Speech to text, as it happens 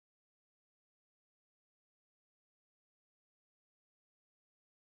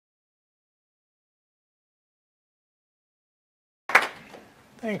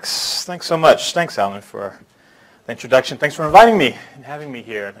Thanks so much. Thanks, Alan, for the introduction. Thanks for inviting me and having me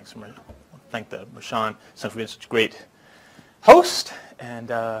here. Thank the Rashawn Center for being such a great host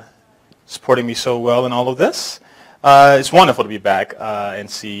and supporting me so well in all of this. It's wonderful to be back and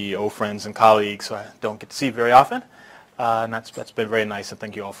see old friends and colleagues who I don't get to see very often. And that's been very nice, and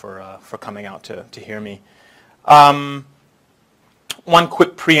thank you all for coming out to hear me. One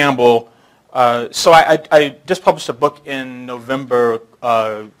quick preamble. So I just published a book in November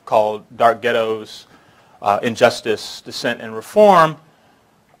called Dark Ghettos, Injustice, Dissent, and Reform.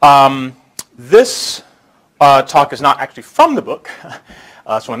 This talk is not actually from the book.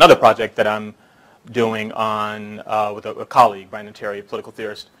 It's from another project that I'm doing on with a colleague, Brandon Terry, a political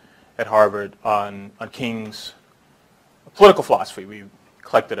theorist at Harvard, on King's political philosophy. We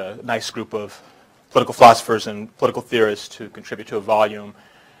collected a nice group of political philosophers and political theorists to contribute to a volume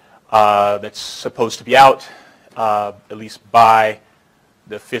that's supposed to be out at least by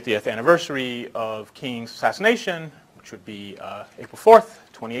the 50th anniversary of King's assassination, which would be April 4th,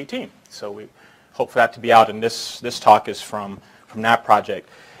 2018. So we hope for that to be out, and this talk is from that project.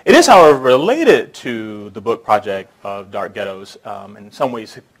 It is, however, related to the book project of Dark Ghettos. In some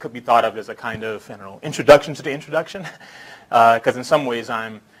ways, it could be thought of as a kind of, introduction to the introduction, because in some ways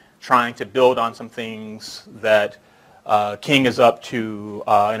I'm trying to build on some things that King is up to,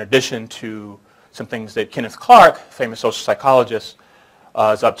 in addition to some things that Kenneth Clark, famous social psychologist,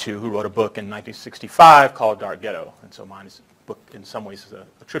 is up to, who wrote a book in 1965 called Dark Ghetto. And so mine is a book in some ways is a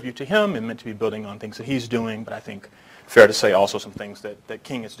tribute to him and meant to be building on things that he's doing, but I think fair to say also some things that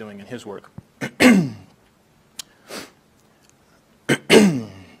King is doing in his work.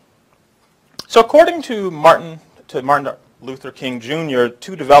 So according to Martin Luther King Jr.,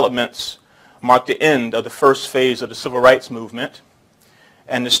 two developments marked the end of the first phase of the civil rights movement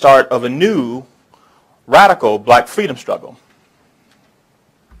and the start of a new radical black freedom struggle.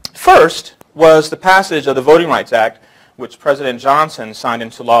 First was the passage of the Voting Rights Act, which President Johnson signed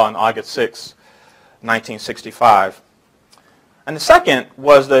into law on August 6, 1965. And the second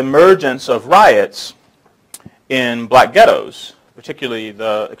was the emergence of riots in black ghettos, particularly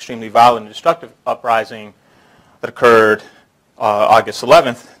the extremely violent and destructive uprising that occurred August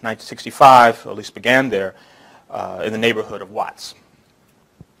 11th, 1965, or at least began there, in the neighborhood of Watts.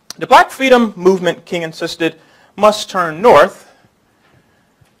 The black freedom movement, King insisted, must turn north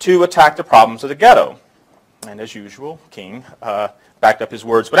to attack the problems of the ghetto. And as usual, King backed up his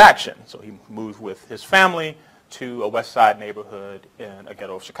words with action. So he moved with his family to a West Side neighborhood in a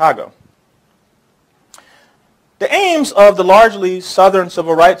ghetto of Chicago. The aims of the largely Southern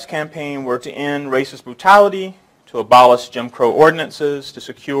civil rights campaign were to end racist brutality, to abolish Jim Crow ordinances, to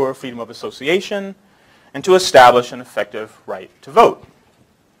secure freedom of association, and to establish an effective right to vote.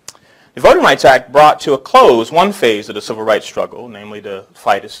 The Voting Rights Act brought to a close one phase of the civil rights struggle, namely the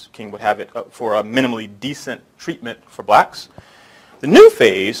fight, as King would have it, for a minimally decent treatment for blacks. The new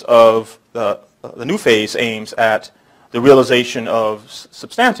phase aims at the realization of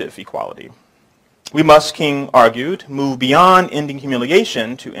substantive equality. We must, King argued, move beyond ending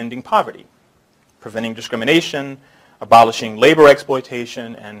humiliation to ending poverty, preventing discrimination, abolishing labor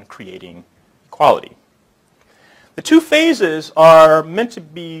exploitation, and creating equality. The two phases are meant to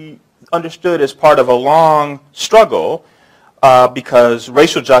be understood as part of a long struggle because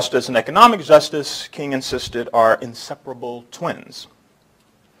racial justice and economic justice, King insisted, are inseparable twins.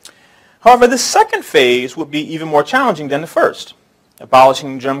 However, the second phase would be even more challenging than the first.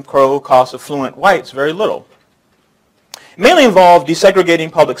 Abolishing Jim Crow cost affluent whites very little. It mainly involved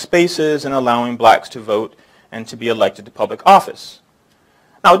desegregating public spaces and allowing blacks to vote and to be elected to public office.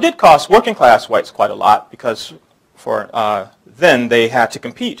 Now, it did cost working class whites quite a lot because then they had to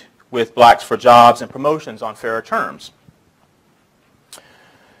compete with blacks for jobs and promotions on fairer terms.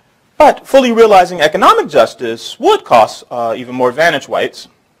 But fully realizing economic justice would cost even more advantaged whites,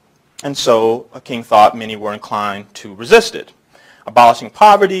 and so King thought many were inclined to resist it. Abolishing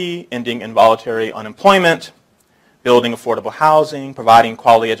poverty, ending involuntary unemployment, building affordable housing, providing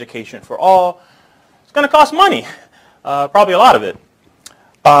quality education for all, it's going to cost money, probably a lot of it.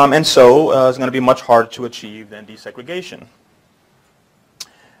 And so it's going to be much harder to achieve than desegregation.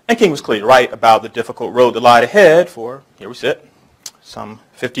 And King was clearly right about the difficult road that lied ahead, for here we sit, some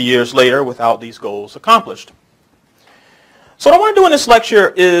 50 years later without these goals accomplished. So what I want to do in this lecture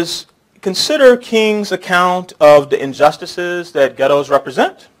is consider King's account of the injustices that ghettos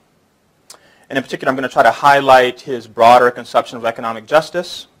represent. And in particular, I'm going to try to highlight his broader conception of economic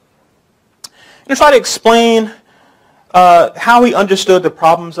justice. And try to explain how he understood the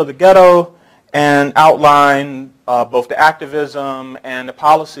problems of the ghetto and outline both the activism and the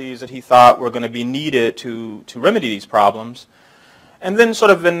policies that he thought were going to be needed to remedy these problems. And then sort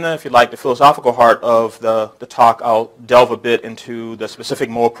of in, if you like, the philosophical heart of the talk, I'll delve a bit into the specific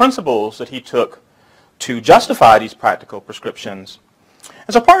moral principles that he took to justify these practical prescriptions.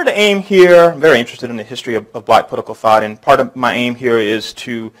 And so part of the aim here, I'm very interested in the history of black political thought, and part of my aim here is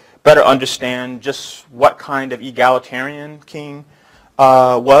to better understand just what kind of egalitarian King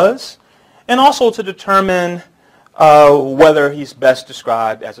was, and also to determine whether he's best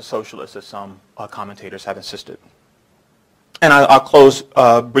described as a socialist, as some commentators have insisted. And I'll close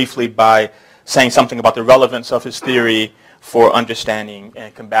briefly by saying something about the relevance of his theory for understanding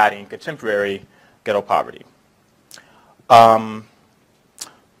and combating contemporary ghetto poverty.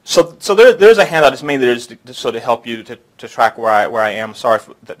 So there's a handout. It's mainly there just so to help you to track where I am. Sorry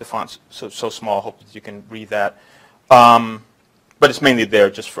that the font's so small. Hope that you can read that. But it's mainly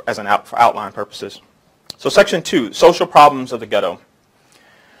there just for outline purposes. So section 2, social problems of the ghetto.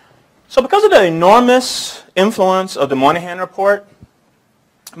 So because of the enormous influence of the Moynihan Report,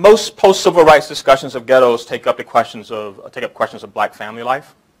 most post-civil rights discussions of ghettos take up questions of black family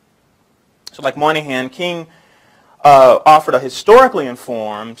life. So like Moynihan, King offered a historically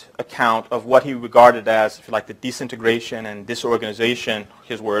informed account of what he regarded as, if you like, the disintegration and disorganization,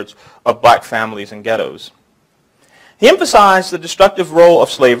 his words, of black families in ghettos. He emphasized the destructive role of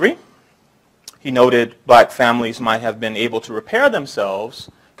slavery. He noted black families might have been able to repair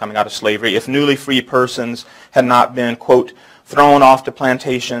themselves coming out of slavery if newly freed persons had not been, quote, thrown off to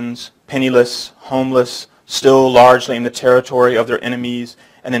plantations, penniless, homeless, still largely in the territory of their enemies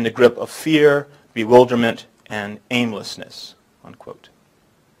and in the grip of fear, bewilderment, and aimlessness, unquote.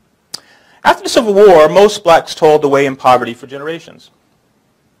 After the Civil War, most blacks toiled away in poverty for generations.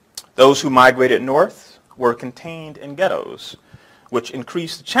 Those who migrated north were contained in ghettos, which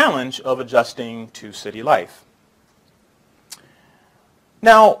increased the challenge of adjusting to city life.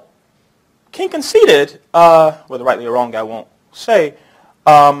 Now, King conceded, whether rightly or wrongly I won't say,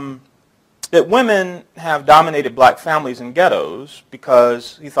 that women have dominated black families in ghettos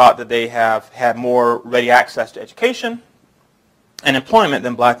because he thought that they have had more ready access to education and employment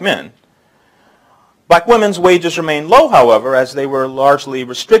than black men. Black women's wages remained low, however, as they were largely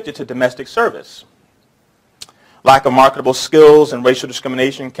restricted to domestic service. Lack of marketable skills and racial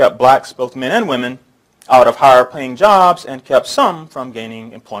discrimination kept blacks, both men and women, out of higher paying jobs and kept some from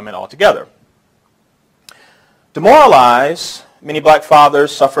gaining employment altogether. Demoralized, many black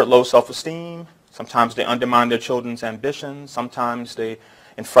fathers suffered low self-esteem. Sometimes they undermined their children's ambitions. Sometimes they,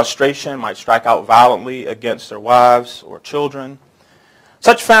 in frustration, might strike out violently against their wives or children.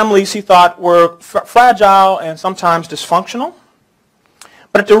 Such families, he thought, were fragile and sometimes dysfunctional.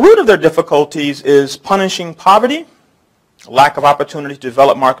 But at the root of their difficulties is punishing poverty, lack of opportunity to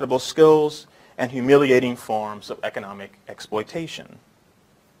develop marketable skills, and humiliating forms of economic exploitation.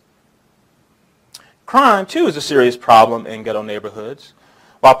 Crime, too, is a serious problem in ghetto neighborhoods.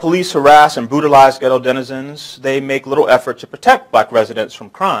 While police harass and brutalize ghetto denizens, they make little effort to protect black residents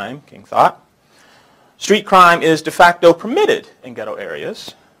from crime, King thought. Street crime is de facto permitted in ghetto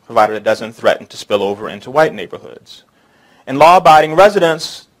areas, provided it doesn't threaten to spill over into white neighborhoods. And law-abiding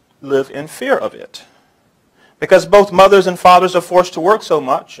residents live in fear of it. Because both mothers and fathers are forced to work so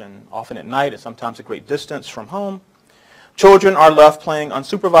much, and often at night and sometimes a great distance from home, children are left playing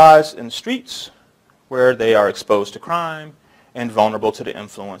unsupervised in streets where they are exposed to crime and vulnerable to the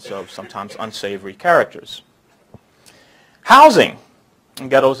influence of sometimes unsavory characters. Housing in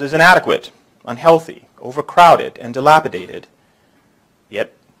ghettos is inadequate, unhealthy, overcrowded, and dilapidated.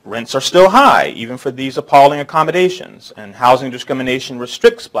 Yet rents are still high, even for these appalling accommodations, and housing discrimination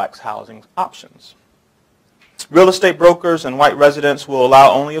restricts blacks' housing options. Real estate brokers and white residents will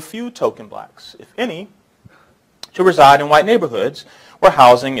allow only a few token blacks, if any, to reside in white neighborhoods where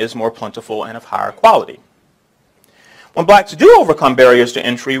housing is more plentiful and of higher quality. When blacks do overcome barriers to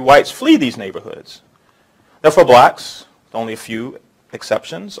entry, whites flee these neighborhoods. Therefore, blacks, with only a few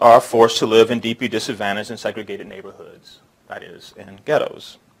exceptions, are forced to live in deeply disadvantaged and segregated neighborhoods, that is, in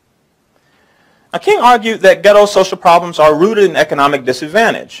ghettos. Now, King argued that ghetto social problems are rooted in economic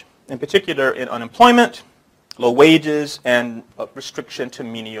disadvantage, in particular in unemployment, low wages, and restriction to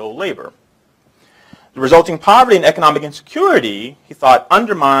menial labor. The resulting poverty and economic insecurity, he thought,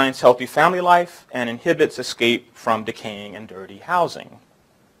 undermines healthy family life and inhibits escape from decaying and dirty housing.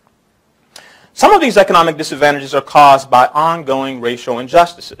 Some of these economic disadvantages are caused by ongoing racial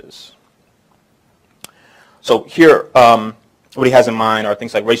injustices. So here, what he has in mind are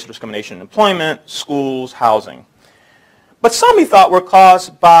things like racial discrimination in employment, schools, housing. But some, he thought, were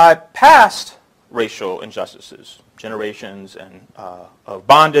caused by past racial injustices, generations of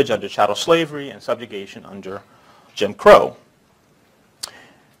bondage under chattel slavery and subjugation under Jim Crow.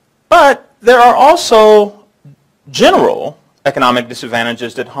 But there are also general economic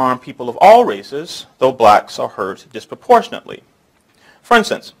disadvantages that harm people of all races, though blacks are hurt disproportionately. For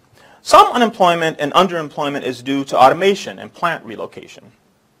instance, some unemployment and underemployment is due to automation and plant relocation.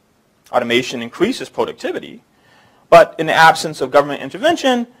 Automation increases productivity, but in the absence of government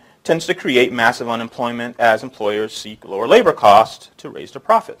intervention, tends to create massive unemployment as employers seek lower labor costs to raise their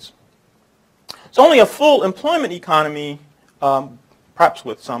profits. So only a full employment economy, perhaps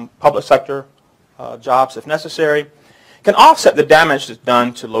with some public sector jobs if necessary, can offset the damage that's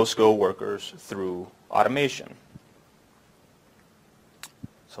done to low-skilled workers through automation.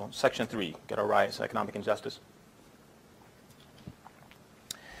 So section 3, Ghetto Riots, Economic Injustice.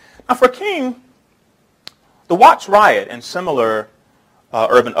 Now for King, the Watts Riot and similar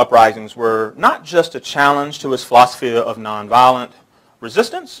urban uprisings were not just a challenge to his philosophy of nonviolent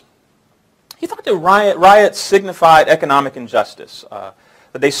resistance. He thought that riots signified economic injustice, that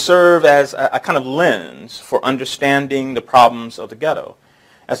they serve as a kind of lens for understanding the problems of the ghetto.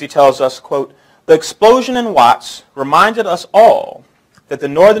 As he tells us, quote, "The explosion in Watts reminded us all that the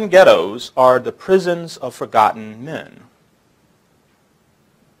northern ghettos are the prisons of forgotten men."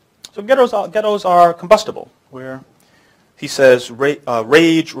 So ghettos are combustible, where he says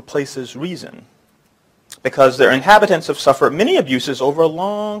rage replaces reason, because their inhabitants have suffered many abuses over a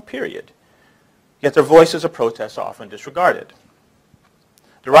long period, yet their voices of protest are often disregarded.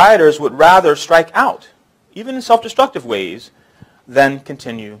 The rioters would rather strike out, even in self-destructive ways, than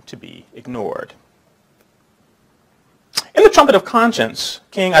continue to be ignored. In the Trumpet of Conscience,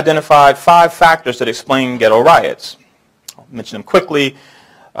 King identified 5 factors that explain ghetto riots. I'll mention them quickly.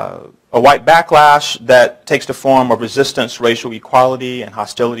 A white backlash that takes the form of resistance, racial equality, and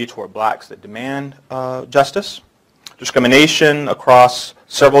hostility toward blacks that demand justice. Discrimination across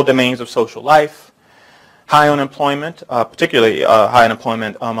several domains of social life. High unemployment, particularly high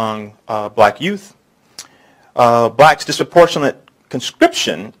unemployment among black youth. Blacks' disproportionate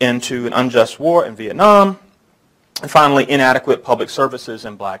conscription into an unjust war in Vietnam. And finally, inadequate public services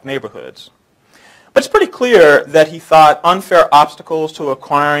in black neighborhoods. But it's pretty clear that he thought unfair obstacles to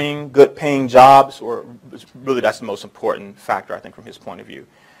acquiring good-paying jobs, or really that's the most important factor, I think, from his point of view.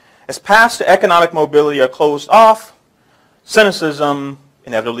 As paths to economic mobility are closed off, cynicism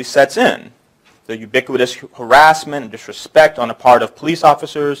inevitably sets in. The ubiquitous harassment and disrespect on the part of police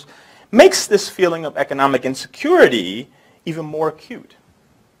officers makes this feeling of economic insecurity even more acute.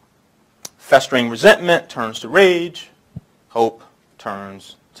 Festering resentment turns to rage. Hope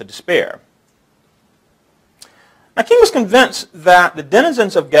turns to despair. Now, King was convinced that the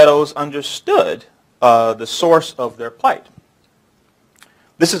denizens of ghettos understood the source of their plight.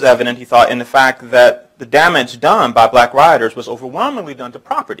 This is evident, he thought, in the fact that the damage done by black rioters was overwhelmingly done to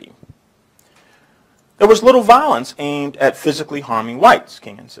property. There was little violence aimed at physically harming whites,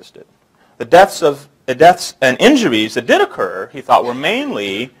 King insisted. The deaths and injuries that did occur, he thought, were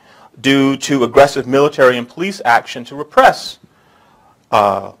mainly due to aggressive military and police action to repress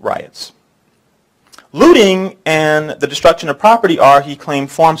riots. Looting and the destruction of property are, he claimed,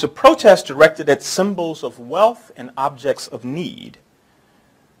 forms of protest directed at symbols of wealth and objects of need.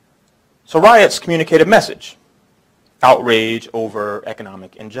 So riots communicate a message: outrage over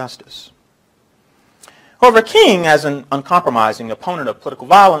economic injustice. However, King, as an uncompromising opponent of political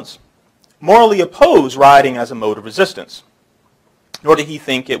violence, morally opposed rioting as a mode of resistance, nor did he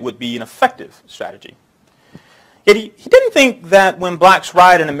think it would be an effective strategy. Yet he didn't think that when blacks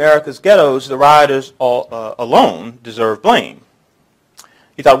riot in America's ghettos, the rioters alone deserve blame.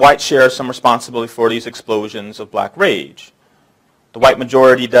 He thought whites share some responsibility for these explosions of black rage. The white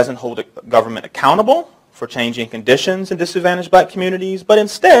majority doesn't hold the government accountable for changing conditions in disadvantaged black communities, but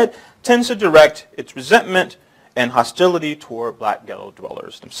instead tends to direct its resentment and hostility toward black ghetto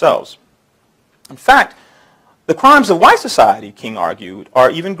dwellers themselves. In fact, the crimes of white society, King argued,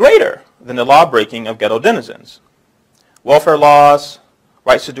 are even greater than the law-breaking of ghetto denizens. Welfare laws,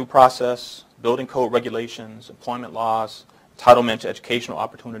 rights to due process, building code regulations, employment laws, entitlement to educational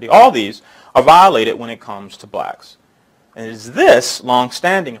opportunity, all these are violated when it comes to blacks. And it is this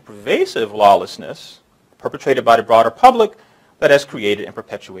long-standing and pervasive lawlessness perpetrated by the broader public that has created and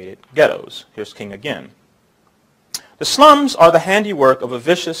perpetuated ghettos. Here's King again. The slums are the handiwork of a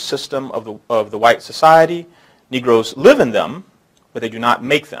vicious system of the white society. Negroes live in them, but they do not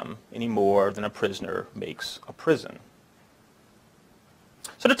make them any more than a prisoner makes a prison.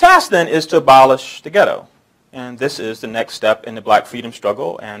 So the task then is to abolish the ghetto. And this is the next step in the black freedom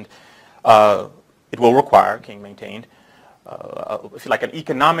struggle, and it will require, King maintained, if you like, an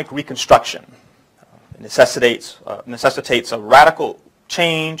economic reconstruction. It necessitates a radical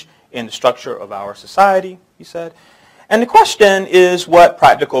change in the structure of our society, he said. And the question is what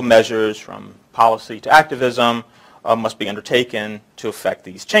practical measures, from policy to activism, must be undertaken to effect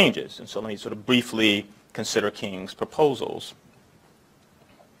these changes. And so let me sort of briefly consider King's proposals.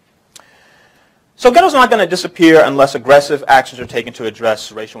 So ghettos are not going to disappear unless aggressive actions are taken to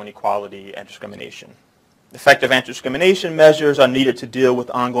address racial inequality and discrimination. Effective anti-discrimination measures are needed to deal with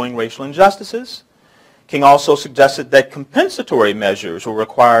ongoing racial injustices. King also suggested that compensatory measures were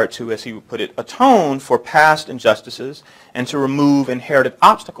required to, as he would put it, atone for past injustices and to remove inherited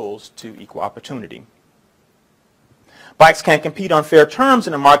obstacles to equal opportunity. Blacks can't compete on fair terms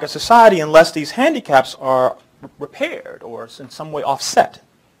in a market society unless these handicaps are repaired or in some way offset.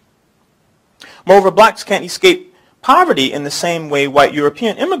 Moreover, blacks can't escape poverty in the same way white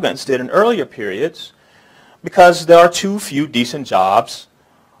European immigrants did in earlier periods because there are too few decent jobs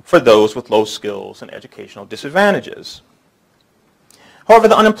for those with low skills and educational disadvantages. However,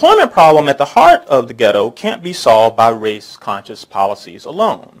 the unemployment problem at the heart of the ghetto can't be solved by race-conscious policies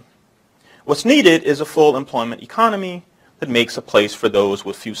alone. What's needed is a full employment economy that makes a place for those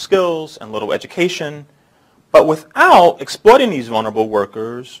with few skills and little education, but without exploiting these vulnerable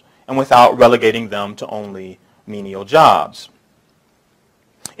workers and without relegating them to only menial jobs.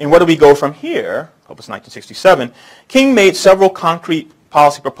 And where do we go from here? Published 1967, King made several concrete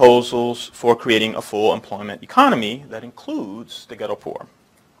policy proposals for creating a full employment economy that includes the ghetto poor.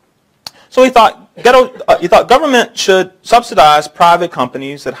 So he thought government should subsidize private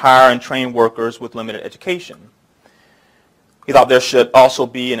companies that hire and train workers with limited education. He thought there should also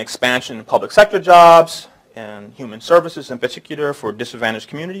be an expansion in public sector jobs and human services in particular for disadvantaged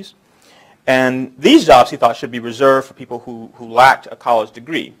communities. And these jobs, he thought, should be reserved for people who lacked a college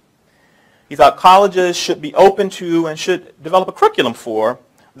degree. He thought colleges should be open to and should develop a curriculum for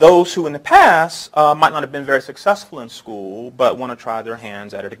those who in the past might not have been very successful in school but want to try their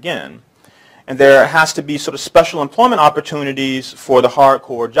hands at it again. And there has to be sort of special employment opportunities for the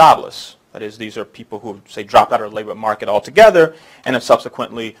hardcore jobless. That is, these are people who, say, dropped out of the labor market altogether and have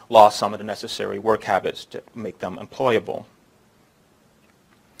subsequently lost some of the necessary work habits to make them employable.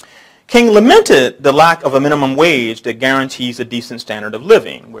 King lamented the lack of a minimum wage that guarantees a decent standard of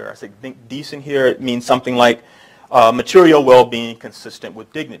living, where I think decent here it means something like material well-being consistent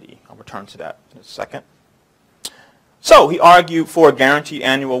with dignity. I'll return to that in a second. So he argued for a guaranteed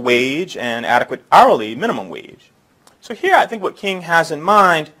annual wage and adequate hourly minimum wage. So here I think what King has in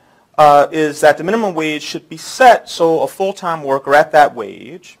mind is that the minimum wage should be set so a full-time worker at that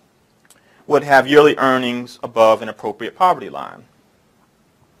wage would have yearly earnings above an appropriate poverty line.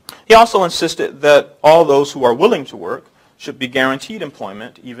 He also insisted that all those who are willing to work should be guaranteed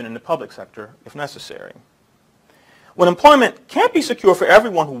employment, even in the public sector, if necessary. When employment can't be secure for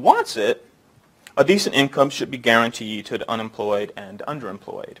everyone who wants it, a decent income should be guaranteed to the unemployed and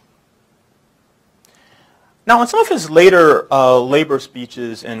underemployed. Now, in some of his later labor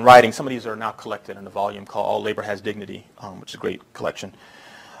speeches and writings, some of these are now collected in a volume called All Labor Has Dignity, which is a great collection.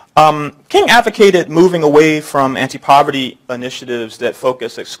 King advocated moving away from anti-poverty initiatives that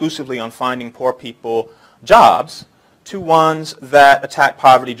focus exclusively on finding poor people jobs to ones that attack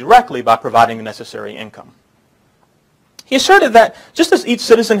poverty directly by providing the necessary income. He asserted that just as each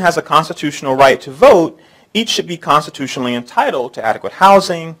citizen has a constitutional right to vote, each should be constitutionally entitled to adequate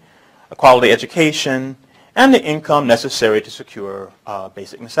housing, a quality education, and the income necessary to secure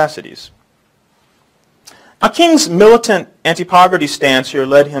basic necessities. Now, King's militant anti-poverty stance here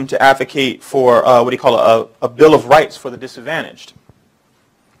led him to advocate for what he called a Bill of Rights for the disadvantaged.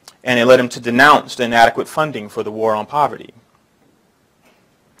 And it led him to denounce the inadequate funding for the war on poverty.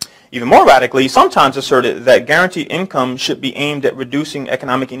 Even more radically, he sometimes asserted that guaranteed income should be aimed at reducing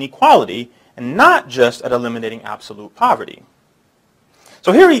economic inequality and not just at eliminating absolute poverty.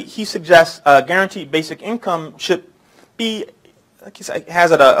 So here he suggests guaranteed basic income should be, like he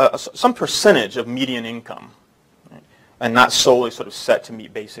has it some percentage of median income, right? And not solely sort of set to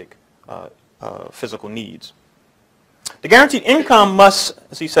meet basic physical needs. The guaranteed income must,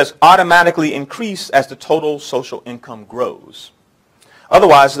 as he says, automatically increase as the total social income grows.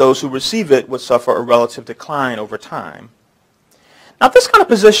 Otherwise, those who receive it would suffer a relative decline over time. Now, this kind of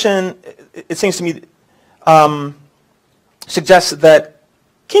position, it seems to me, suggests that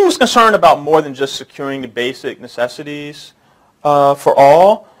King was concerned about more than just securing the basic necessities for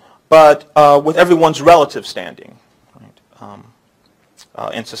all, but with everyone's relative standing,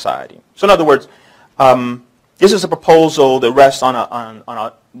 right, in society. So in other words, this is a proposal that rests on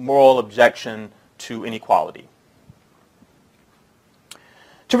a moral objection to inequality.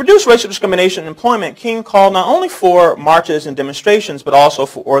 To reduce racial discrimination in employment, King called not only for marches and demonstrations, but also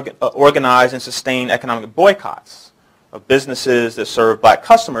for organized and sustained economic boycotts of businesses that serve black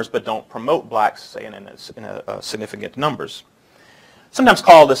customers but don't promote blacks, say, in significant numbers. Sometimes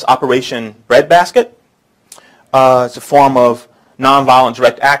called this Operation Breadbasket. It's a form of nonviolent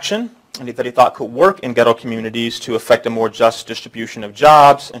direct action that he thought could work in ghetto communities to effect a more just distribution of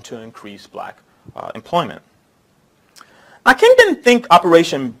jobs and to increase black employment. Now, King didn't think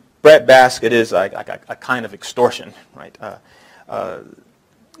Operation Breadbasket is a kind of extortion, right?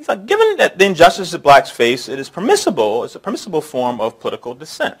 He thought, given that the injustice that blacks face, it's a permissible form of political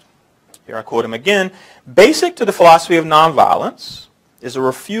dissent. Here I quote him again: "Basic to the philosophy of nonviolence is a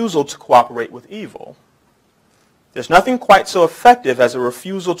refusal to cooperate with evil. There's nothing quite so effective as a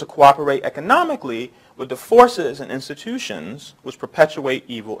refusal to cooperate economically with the forces and institutions which perpetuate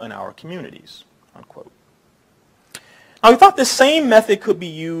evil in our communities," unquote. Now, he thought this same method could be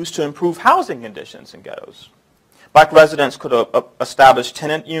used to improve housing conditions in ghettos. Black residents could establish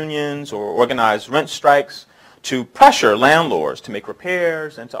tenant unions or organize rent strikes to pressure landlords to make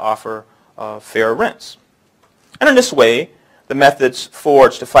repairs and to offer fair rents. And in this way, the methods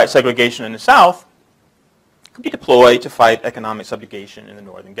forged to fight segregation in the South could be deployed to fight economic subjugation in the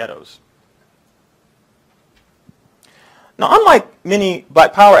northern ghettos. Now, unlike many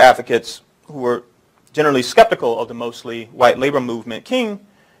black power advocates who were generally skeptical of the mostly white labor movement, King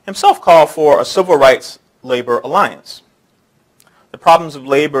himself called for a civil rights labor alliance. The problems of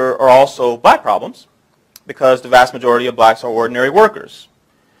labor are also black problems because the vast majority of blacks are ordinary workers.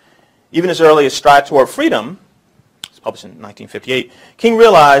 Even as early as Stride Toward Freedom, published in 1958, King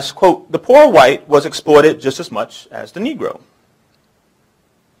realized, quote, "The poor white was exploited just as much as the Negro."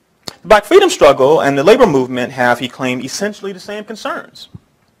 The black freedom struggle and the labor movement have, he claimed, essentially the same concerns.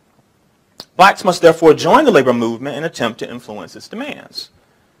 Blacks must therefore join the labor movement and attempt to influence its demands.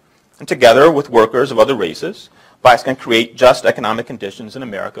 And together with workers of other races, blacks can create just economic conditions in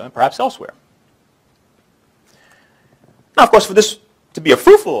America and perhaps elsewhere. Now, of course, for this to be a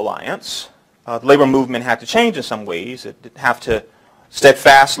fruitful alliance, the labor movement had to change in some ways. It did have to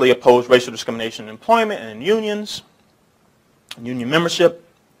steadfastly oppose racial discrimination in employment and in unions, union membership.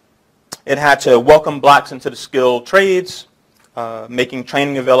 It had to welcome blacks into the skilled trades, making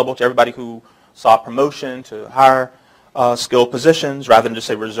training available to everybody who sought promotion to higher skilled positions rather than just,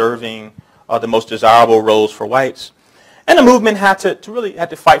 say, reserving the most desirable roles for whites. And the movement had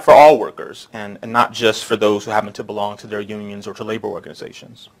to fight for all workers and not just for those who happen to belong to their unions or to labor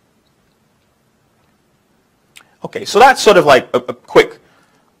organizations. Okay, so that's sort of like a quick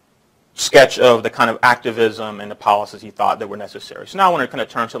sketch of the kind of activism and the policies he thought that were necessary. So now I want to kind of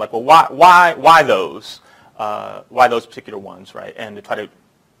turn to like, well, why those particular ones, right? And I try to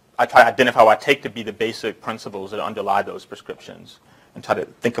identify what I take to be the basic principles that underlie those prescriptions and try to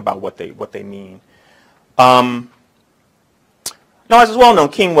think about what they mean. Now, as is well known,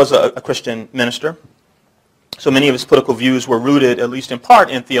 King was a Christian minister. So many of his political views were rooted, at least in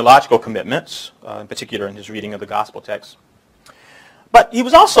part, in theological commitments, in particular in his reading of the gospel text. But he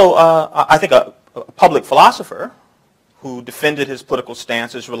was also, I think, a public philosopher who defended his political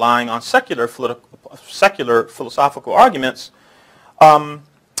stances relying on secular philosophical arguments. I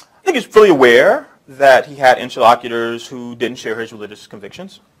think he's fully aware that he had interlocutors who didn't share his religious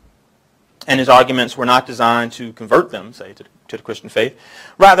convictions. And his arguments were not designed to convert them, say, to the Christian faith.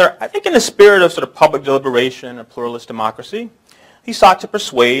 Rather, I think in the spirit of sort of public deliberation and pluralist democracy, he sought to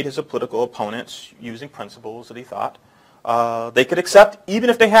persuade his political opponents using principles that he thought they could accept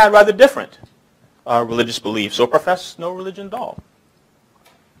even if they had rather different religious beliefs or professed no religion at all.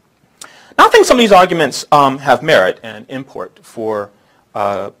 Now, I think some of these arguments have merit and import for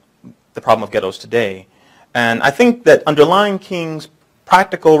the problem of ghettos today. And I think that underlying King's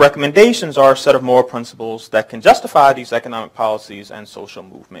practical recommendations are a set of moral principles that can justify these economic policies and social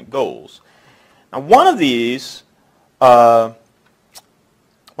movement goals. Now, one of these, one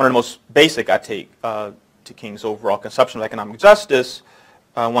of the most basic, I take, to King's overall conception of economic justice,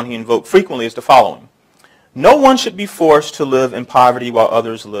 one he invoked frequently, is the following: no one should be forced to live in poverty while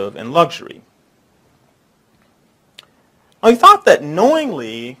others live in luxury. Now, he thought that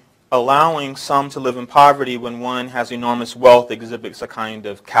knowingly allowing some to live in poverty when one has enormous wealth exhibits a kind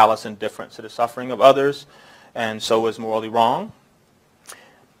of callous indifference to the suffering of others, and so is morally wrong.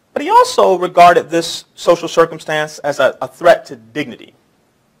 But he also regarded this social circumstance as a threat to dignity,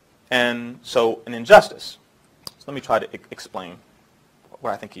 and so an injustice. So let me try to explain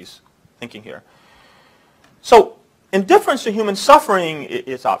what I think he's thinking here. So indifference to human suffering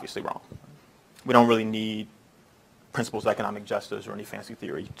is obviously wrong. We don't really need principles of economic justice or any fancy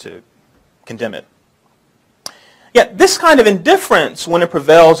theory to condemn it. Yet this kind of indifference, when it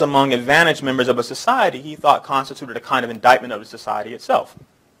prevails among advantaged members of a society, he thought constituted a kind of indictment of the society itself.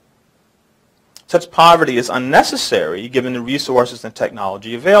 Such poverty is unnecessary given the resources and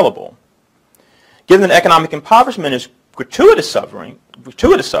technology available. Given that economic impoverishment is gratuitous suffering,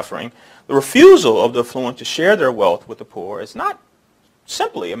 the The refusal of the affluent to share their wealth with the poor is not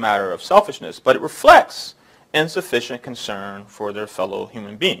simply a matter of selfishness, but it reflects insufficient concern for their fellow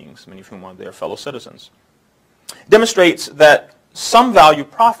human beings, many of whom are their fellow citizens. It demonstrates that some value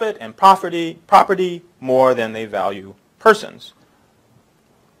profit and property more than they value persons.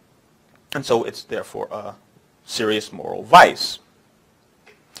 And so it's therefore a serious moral vice.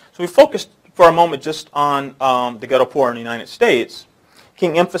 So we focused for a moment just on the ghetto poor in the United States.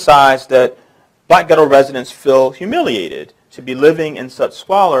 King emphasized that black ghetto residents feel humiliated to be living in such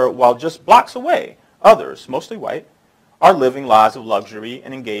squalor while just blocks away, others, mostly white, are living lives of luxury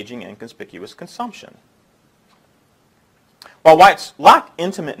and engaging in conspicuous consumption. While whites lack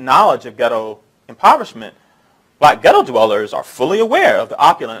intimate knowledge of ghetto impoverishment, black ghetto dwellers are fully aware of the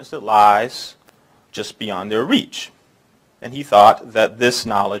opulence that lies just beyond their reach. And he thought that this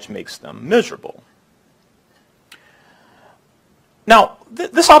knowledge makes them miserable. Now,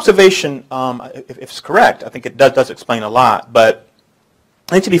 this observation, if it's correct, I think it does explain a lot, but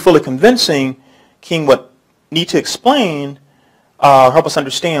I think to be fully convincing, King would need to explain, help us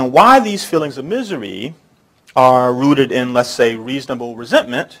understand why these feelings of misery are rooted in, let's say, reasonable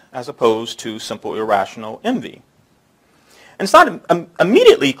resentment as opposed to simple irrational envy. And it's not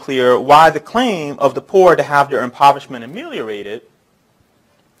immediately clear why the claim of the poor to have their impoverishment ameliorated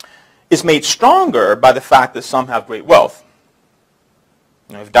is made stronger by the fact that some have great wealth.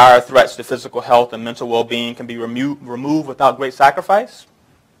 You know, if dire threats to physical health and mental well-being can be removed without great sacrifice,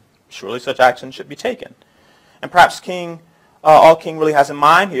 surely such action should be taken. And perhaps all King really has in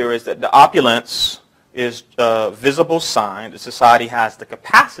mind here is that the opulence is a visible sign that society has the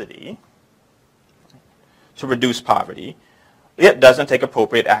capacity to reduce poverty. It doesn't take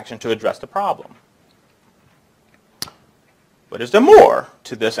appropriate action to address the problem. But is there more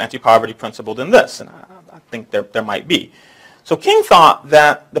to this anti-poverty principle than this? And I think there might be. So King thought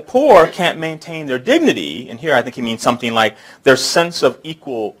that the poor can't maintain their dignity, and here I think he means something like their sense of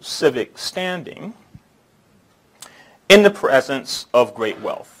equal civic standing, in the presence of great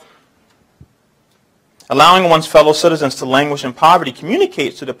wealth. Allowing one's fellow citizens to languish in poverty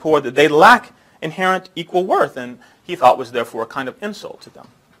communicates to the poor that they lack inherent equal worth, and he thought was therefore a kind of insult to them.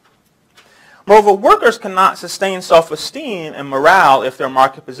 Moreover, workers cannot sustain self-esteem and morale if their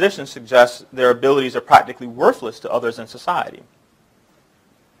market position suggests their abilities are practically worthless to others in society.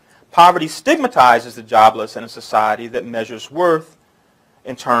 Poverty stigmatizes the jobless in a society that measures worth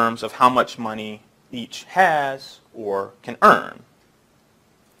in terms of how much money each has or can earn.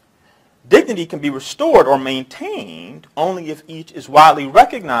 Dignity can be restored or maintained only if each is widely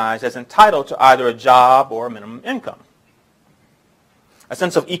recognized as entitled to either a job or a minimum income. A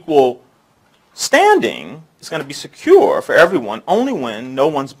sense of equal standing is going to be secure for everyone only when no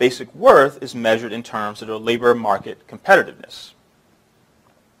one's basic worth is measured in terms of their labor market competitiveness.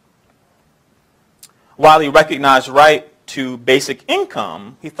 Widely recognized right to basic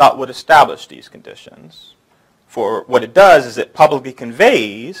income, he thought, would establish these conditions. For what it does is it publicly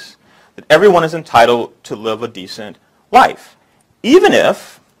conveys that everyone is entitled to live a decent life, even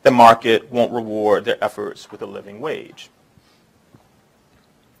if the market won't reward their efforts with a living wage.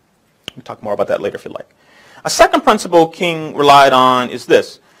 We'll talk more about that later if you like. A second principle King relied on is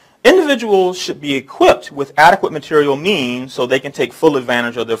this. Individuals should be equipped with adequate material means so they can take full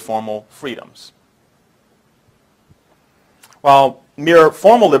advantage of their formal freedoms. While mere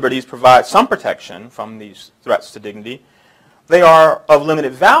formal liberties provide some protection from these threats to dignity, they are of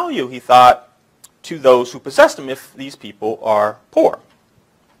limited value, he thought, to those who possess them if these people are poor.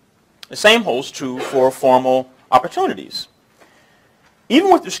 The same holds true for formal opportunities.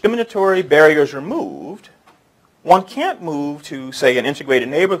 Even with discriminatory barriers removed, one can't move to, say, an integrated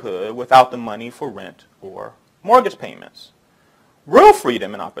neighborhood without the money for rent or mortgage payments. Real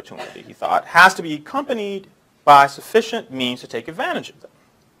freedom and opportunity, he thought, has to be accompanied by sufficient means to take advantage of them.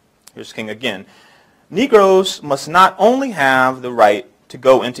 Here's King again. Negroes must not only have the right to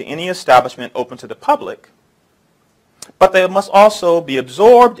go into any establishment open to the public, but they must also be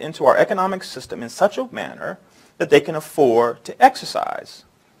absorbed into our economic system in such a manner that they can afford to exercise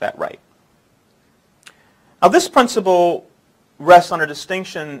that right. Now, this principle rests on a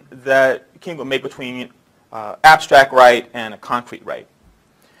distinction that King would make between abstract right and a concrete right.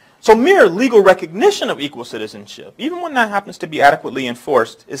 So mere legal recognition of equal citizenship, even when that happens to be adequately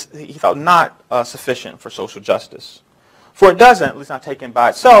enforced, is, he felt, not sufficient for social justice. For it doesn't, at least not taken by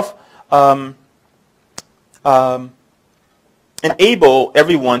itself, enable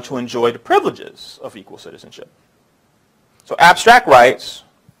everyone to enjoy the privileges of equal citizenship. So abstract rights,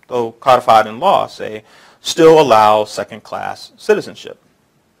 though codified in law, say, still allow second-class citizenship.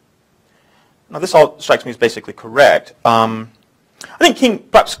 Now, this all strikes me as basically correct. I think King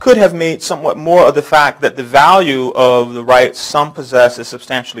perhaps could have made somewhat more of the fact that the value of the rights some possess is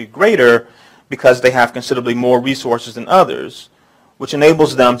substantially greater because they have considerably more resources than others, which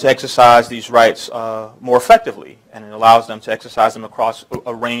enables them to exercise these rights more effectively, and it allows them to exercise them across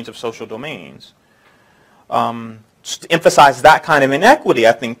a range of social domains. Just to emphasize that kind of inequity,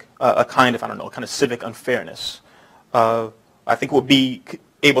 I think a kind of, I don't know, kind of civic unfairness. I think would be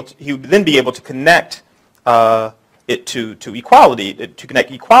able to, he would then be able to connect it to equality, to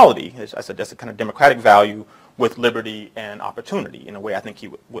connect equality, as I said, that's a kind of democratic value, with liberty and opportunity in a way I think he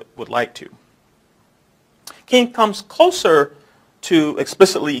would like to. King comes closer to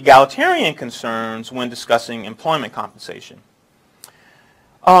explicitly egalitarian concerns when discussing employment compensation.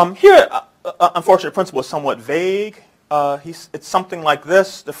 Here, unfortunately, the principle is somewhat vague. It's something like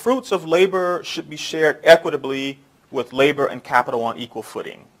this: the fruits of labor should be shared equitably with labor and capital on equal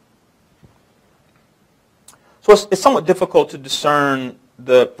footing. So it's somewhat difficult to discern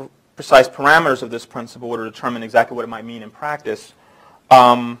the precise parameters of this principle or to determine exactly what it might mean in practice.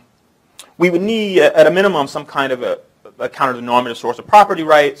 We would need, at a minimum, some kind of a counter-normative source of property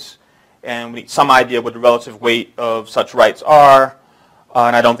rights, and we need some idea what the relative weight of such rights are.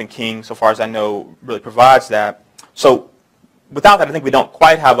 And I don't think King, so far as I know, really provides that. So without that, I think we don't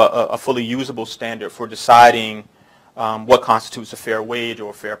quite have a fully usable standard for deciding what constitutes a fair wage or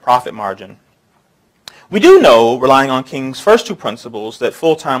a fair profit margin. We do know, relying on King's first two principles, that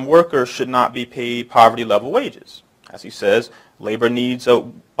full-time workers should not be paid poverty-level wages. As he says, labor needs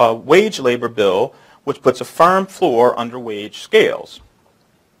a wage labor bill which puts a firm floor under wage scales.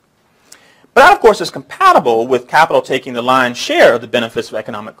 But that, of course, is compatible with capital taking the lion's share of the benefits of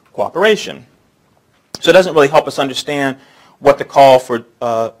economic cooperation. So it doesn't really help us understand what the call for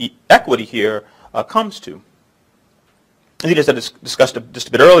equity here comes to. Indeed, as I discussed just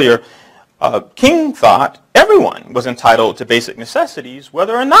a bit earlier, King thought everyone was entitled to basic necessities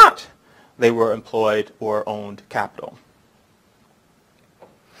whether or not they were employed or owned capital.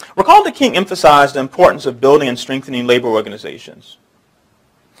 Recall that King emphasized the importance of building and strengthening labor organizations.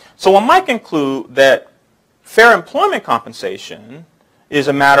 So one might conclude that fair employment compensation is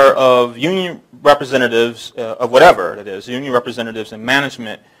a matter of union representatives of whatever it is, union representatives and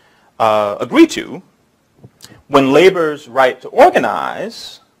management agree to when labor's right to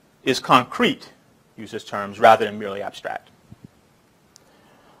organize is concrete, use his terms, rather than merely abstract.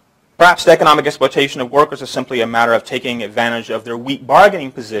 Perhaps the economic exploitation of workers is simply a matter of taking advantage of their weak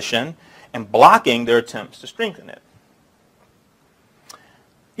bargaining position and blocking their attempts to strengthen it.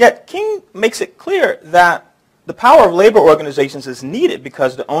 Yet King makes it clear that the power of labor organizations is needed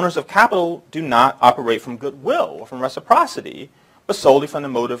because the owners of capital do not operate from goodwill or from reciprocity, but solely from the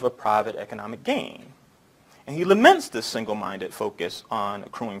motive of private economic gain. And he laments this single-minded focus on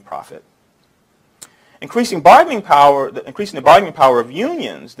accruing profit. Increasing the bargaining power of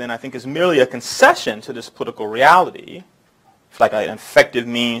unions, then, I think, is merely a concession to this political reality. It's like an effective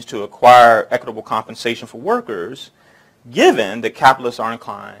means to acquire equitable compensation for workers, given that capitalists are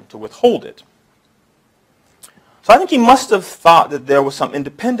inclined to withhold it. So I think he must have thought that there was some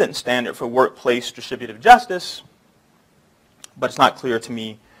independent standard for workplace distributive justice, but it's not clear to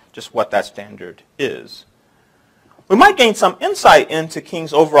me just what that standard is. We might gain some insight into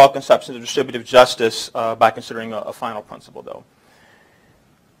King's overall conception of distributive justice by considering a final principle, though.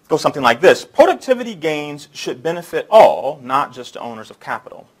 It goes something like this: productivity gains should benefit all, not just the owners of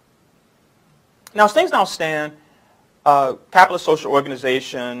capital. Now, as things now stand, capitalist social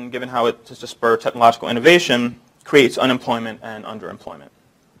organization, given how it has to spur technological innovation, creates unemployment and underemployment.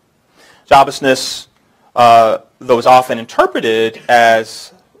 Joblessness, though is often interpreted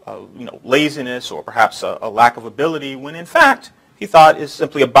as laziness or perhaps a lack of ability, when in fact he thought is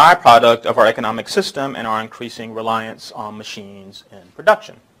simply a byproduct of our economic system and our increasing reliance on machines and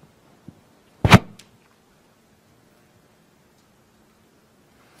production.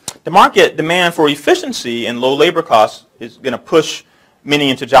 The market demand for efficiency and low labor costs is going to push many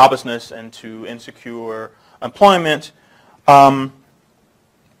into joblessness and to insecure employment.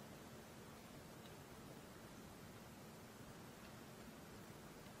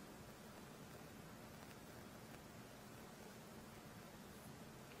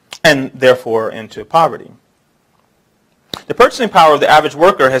 And therefore into poverty. The purchasing power of the average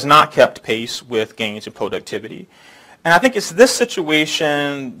worker has not kept pace with gains in productivity. And I think it's this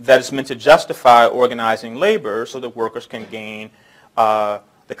situation that is meant to justify organizing labor so that workers can gain the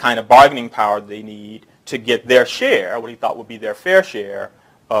kind of bargaining power they need to get their share, what he thought would be their fair share,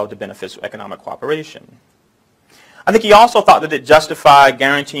 of the benefits of economic cooperation. I think he also thought that it justified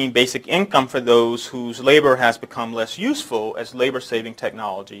guaranteeing basic income for those whose labor has become less useful as labor-saving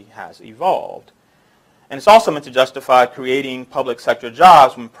technology has evolved. And it's also meant to justify creating public sector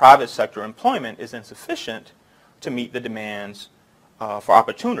jobs when private sector employment is insufficient to meet the demands for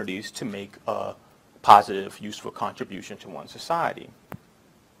opportunities to make a positive, useful contribution to one's society.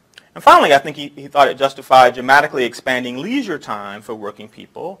 And finally, I think he thought it justified dramatically expanding leisure time for working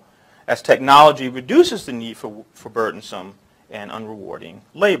people as technology reduces the need for burdensome and unrewarding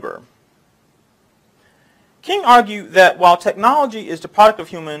labor. King argued that while technology is the product of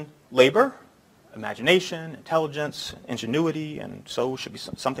human labor, imagination, intelligence, ingenuity, and so should be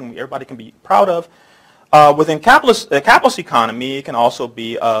something everybody can be proud of, within the capitalist economy, it can also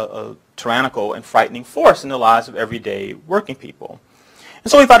be a tyrannical and frightening force in the lives of everyday working people. And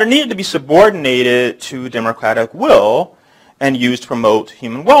so he thought it needed to be subordinated to democratic will and used to promote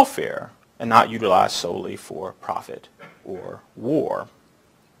human welfare and not utilized solely for profit or war.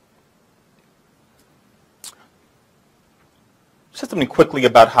 Just something quickly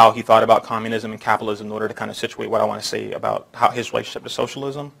about how he thought about communism and capitalism in order to kind of situate what I want to say about how his relationship to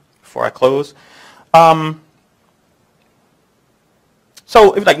socialism before I close. So,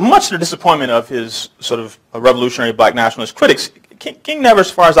 like much to the disappointment of his sort of revolutionary black nationalist critics, King never,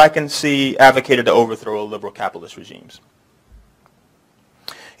 as far as I can see, advocated the overthrow of liberal capitalist regimes.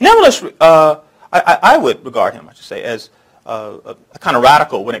 Nevertheless, I would regard him, I should say, as a kind of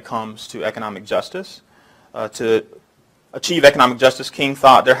radical when it comes to economic justice. To achieve economic justice, King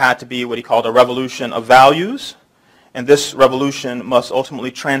thought there had to be what he called a revolution of values, and this revolution must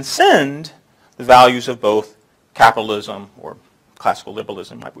ultimately transcend the values of both capitalism, or classical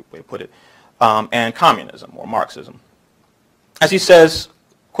liberalism, might be the way to put it, and communism, or Marxism. As he says,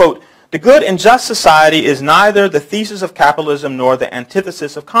 quote, "The good and just society is neither the thesis of capitalism nor the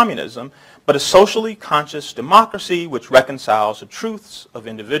antithesis of communism, but a socially conscious democracy which reconciles the truths of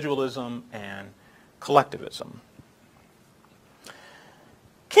individualism and collectivism."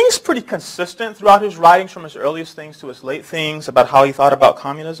 King's pretty consistent throughout his writings, from his earliest things to his late things, about how he thought about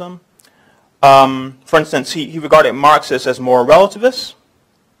communism. For instance, he regarded Marxists as moral relativists.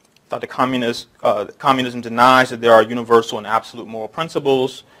 Thought that communism denies that there are universal and absolute moral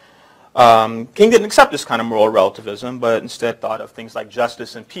principles. King didn't accept this kind of moral relativism, but instead thought of things like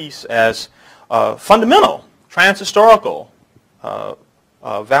justice and peace as fundamental, transhistorical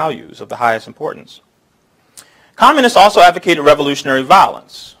values of the highest importance. Communists also advocated revolutionary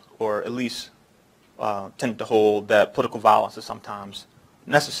violence, or at least tended to hold that political violence is sometimes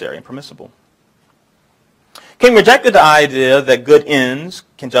necessary and permissible. King rejected the idea that good ends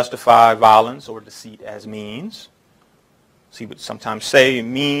can justify violence or deceit as means. So he would sometimes say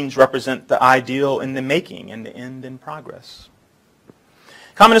means represent the ideal in the making and the end in progress.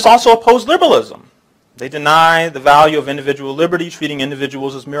 Communists also opposed liberalism. They deny the value of individual liberty, treating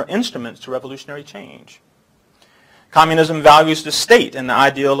individuals as mere instruments to revolutionary change. Communism values the state and the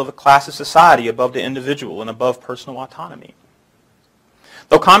ideal of a classist society above the individual and above personal autonomy.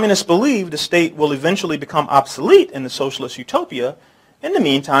 Though communists believe the state will eventually become obsolete in the socialist utopia, in the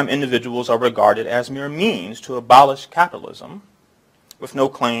meantime, individuals are regarded as mere means to abolish capitalism, with no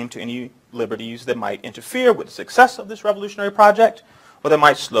claim to any liberties that might interfere with the success of this revolutionary project, or that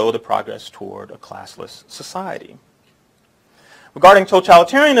might slow the progress toward a classless society. Regarding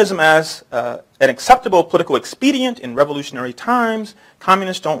totalitarianism as an acceptable political expedient in revolutionary times,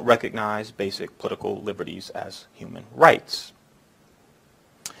 communists don't recognize basic political liberties as human rights.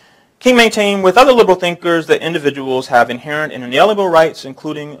 King maintained with other liberal thinkers that individuals have inherent and inalienable rights,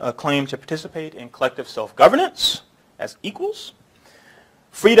 including a claim to participate in collective self-governance as equals.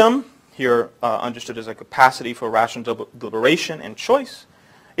 Freedom, here understood as a capacity for rational deliberation and choice,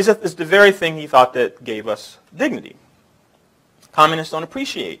 is the very thing he thought that gave us dignity. Communists don't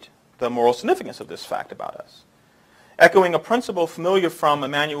appreciate the moral significance of this fact about us. Echoing a principle familiar from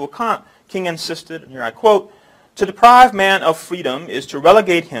Immanuel Kant, King insisted, and here I quote, "To deprive man of freedom is to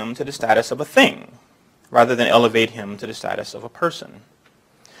relegate him to the status of a thing, rather than elevate him to the status of a person.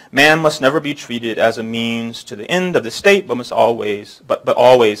 Man must never be treated as a means to the end of the state, but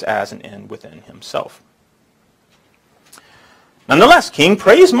always as an end within himself." Nonetheless, King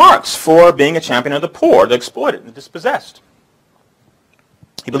praised Marx for being a champion of the poor, the exploited, and the dispossessed.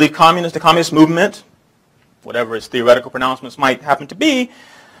 He believed the communist movement, whatever its theoretical pronouncements might happen to be,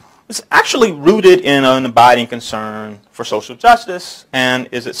 is actually rooted in an abiding concern for social justice and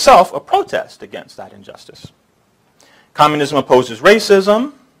is itself a protest against that injustice. Communism opposes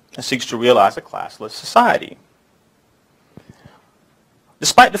racism and seeks to realize a classless society.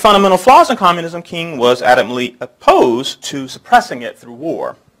 Despite the fundamental flaws in communism, King was adamantly opposed to suppressing it through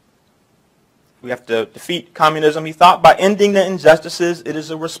war. We have to defeat communism, he thought, by ending the injustices it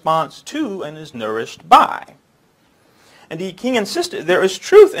is a response to and is nourished by. Indeed, King insisted there is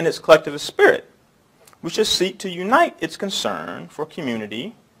truth in its collectivist spirit. we should seek to unite its concern for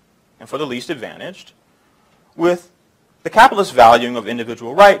community and for the least advantaged with the capitalist valuing of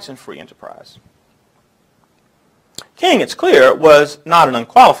individual rights and free enterprise. King, it's clear, was not an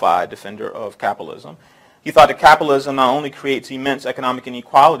unqualified defender of capitalism. He thought that capitalism not only creates immense economic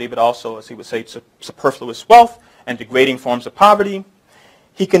inequality, but also, as he would say, superfluous wealth and degrading forms of poverty.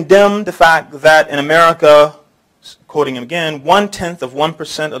 He condemned the fact that in America, quoting him again,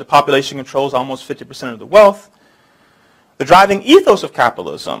 0.1% of the population controls almost 50% of the wealth. The driving ethos of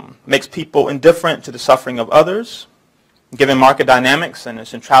capitalism makes people indifferent to the suffering of others. Given market dynamics and the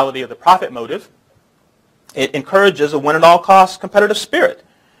centrality of the profit motive, it encourages a win-at-all-costs competitive spirit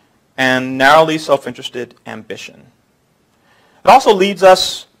and narrowly self-interested ambition. It also leads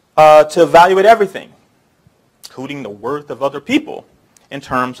us to evaluate everything, including the worth of other people, in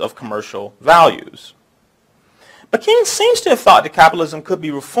terms of commercial values. But King seems to have thought that capitalism could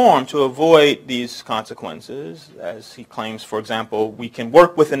be reformed to avoid these consequences, as he claims, for example, we can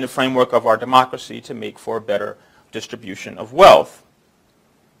work within the framework of our democracy to make for a better distribution of wealth.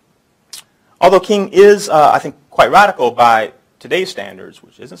 Although King is, I think, quite radical by today's standards,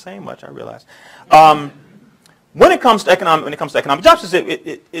 which isn't saying much, I realize. When it comes to economic justice,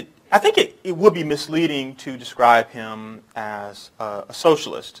 I think it would be misleading to describe him as a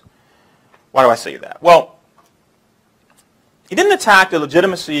socialist. Why do I say that? Well, he didn't attack the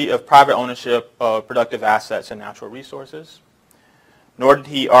legitimacy of private ownership of productive assets and natural resources, nor did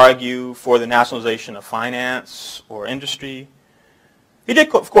he argue for the nationalization of finance or industry. He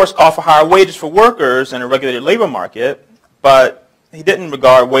did, of course, call for higher wages for workers in a regulated labor market, but he didn't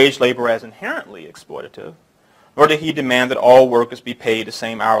regard wage labor as inherently exploitative, nor did he demand that all workers be paid the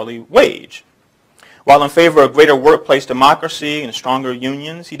same hourly wage. While in favor of greater workplace democracy and stronger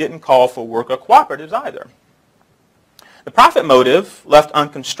unions, he didn't call for worker cooperatives either. The profit motive, left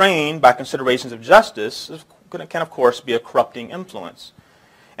unconstrained by considerations of justice, can of course be a corrupting influence.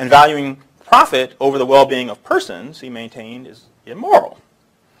 And valuing profit over the well-being of persons, he maintained, is immoral.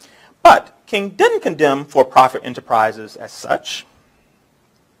 But King didn't condemn for-profit enterprises as such.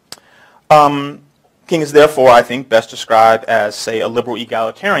 King is therefore, I think, best described as, say, a liberal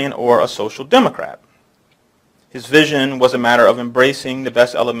egalitarian or a social democrat. His vision was a matter of embracing the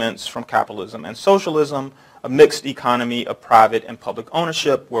best elements from capitalism and socialism, a mixed economy of private and public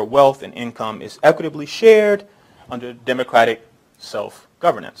ownership where wealth and income is equitably shared under democratic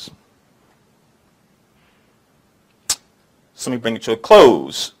self-governance. So let me bring it to a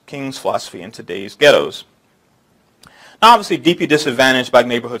close. King's philosophy in today's ghettos. Now, obviously, deeply disadvantaged black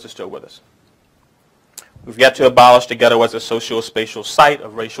neighborhoods are still with us. We've yet to abolish the ghetto as a socio-spatial site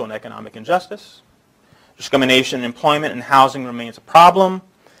of racial and economic injustice. Discrimination in employment and housing remains a problem.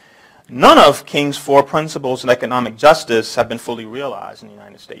 None of King's 4 principles of economic justice have been fully realized in the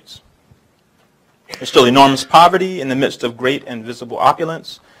United States. There's still enormous poverty in the midst of great and visible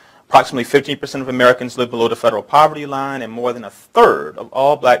opulence. Approximately 15% of Americans live below the federal poverty line, and more than 1/3 of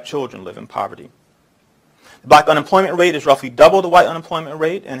all black children live in poverty. The black unemployment rate is roughly double the white unemployment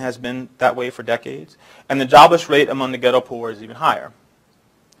rate and has been that way for decades. And the jobless rate among the ghetto poor is even higher.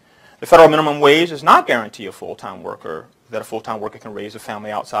 The federal minimum wage does not guarantee a full-time worker can raise a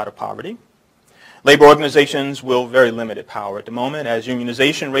family outside of poverty. Labor organizations wield very limited power at the moment, as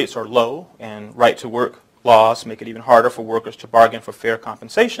unionization rates are low and right-to-work laws make it even harder for workers to bargain for fair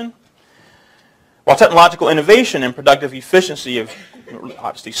compensation. While technological innovation and productive efficiency have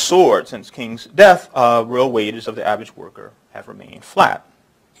obviously soared since King's death, real wages of the average worker have remained flat.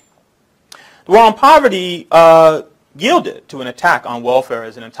 The war on poverty yielded to an attack on welfare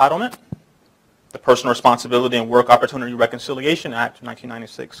as an entitlement. The Personal Responsibility and Work Opportunity Reconciliation Act of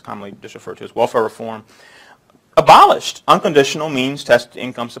 1996, commonly just referred to as welfare reform, abolished unconditional means-tested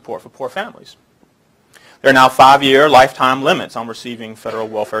income support for poor families. There are now 5-year lifetime limits on receiving federal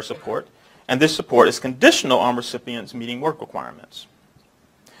welfare support, and this support is conditional on recipients meeting work requirements.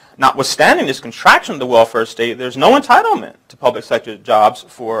 Notwithstanding this contraction of the welfare state, there's no entitlement to public sector jobs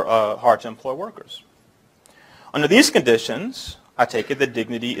for hard-to-employ workers. Under these conditions, I take it that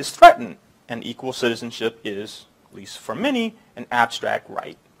dignity is threatened, and equal citizenship is, at least for many, an abstract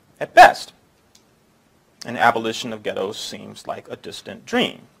right at best. And the abolition of ghettos seems like a distant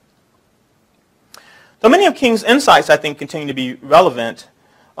dream. Though many of King's insights, I think, continue to be relevant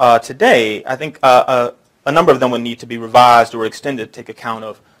today, I think a number of them would need to be revised or extended to take account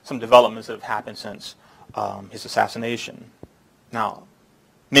of some developments that have happened since his assassination. Now,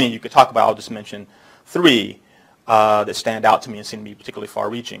 many you could talk about. I'll just mention 3 that stand out to me and seem to be particularly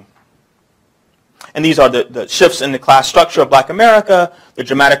far-reaching. And these are the shifts in the class structure of black America, the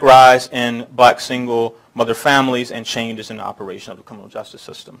dramatic rise in black single mother families, and changes in the operation of the criminal justice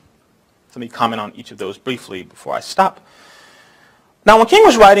system. Let me comment on each of those briefly before I stop. Now, when King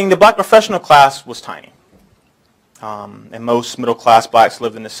was writing, the black professional class was tiny. And most middle-class blacks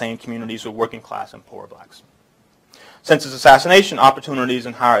lived in the same communities with working-class and poor blacks. Since his assassination, opportunities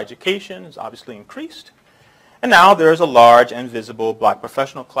in higher education has obviously increased. And now there is a large and visible black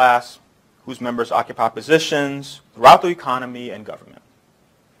professional class whose members occupy positions throughout the economy and government.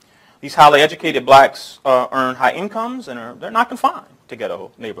 These highly educated blacks earn high incomes and they're not confined to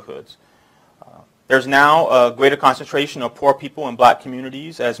ghetto neighborhoods. There's now a greater concentration of poor people in black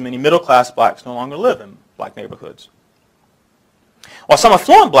communities, as many middle-class blacks no longer live in black neighborhoods. While some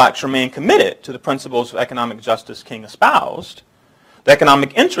affluent blacks remain committed to the principles of economic justice King espoused, the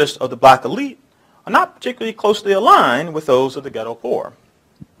economic interests of the black elite are not particularly closely aligned with those of the ghetto poor.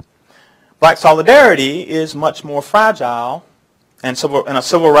 Black solidarity is much more fragile, and a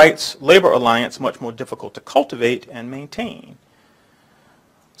civil rights labor alliance much more difficult to cultivate and maintain.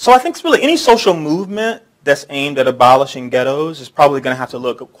 So I think really any social movement that's aimed at abolishing ghettos is probably going to have to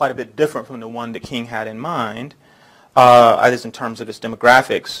look quite a bit different from the one that King had in mind, at least in terms of its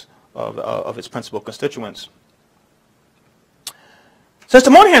demographics of its principal constituents. Since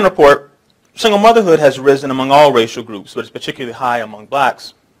the Moynihan Report, single motherhood has risen among all racial groups, but it's particularly high among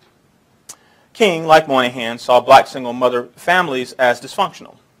blacks. King, like Moynihan, saw black single mother families as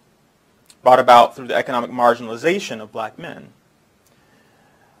dysfunctional, brought about through the economic marginalization of black men.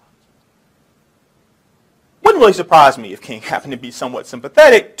 Wouldn't really surprise me if King happened to be somewhat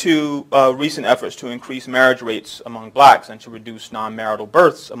sympathetic to recent efforts to increase marriage rates among blacks and to reduce non-marital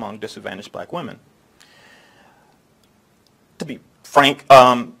births among disadvantaged black women. To be frank,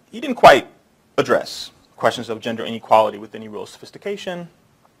 he didn't quite address questions of gender inequality with any real sophistication,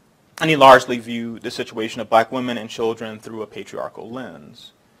 and he largely viewed the situation of black women and children through a patriarchal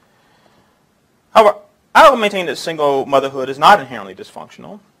lens. However, I would maintain that single motherhood is not inherently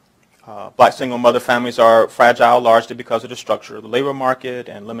dysfunctional. Black single mother families are fragile largely because of the structure of the labor market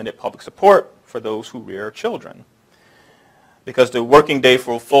and limited public support for those who rear children. Because the working day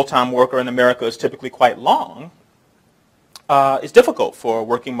for a full-time worker in America is typically quite long, it's difficult for a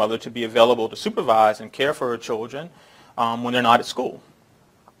working mother to be available to supervise and care for her children when they're not at school.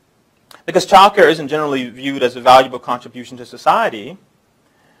 Because childcare isn't generally viewed as a valuable contribution to society,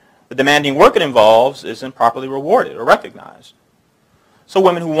 the demanding work it involves isn't properly rewarded or recognized. So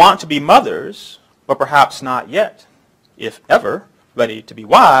women who want to be mothers, but perhaps not yet, if ever, ready to be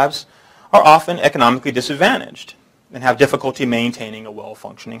wives, are often economically disadvantaged and have difficulty maintaining a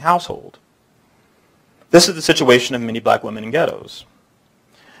well-functioning household. This is the situation of many black women in ghettos.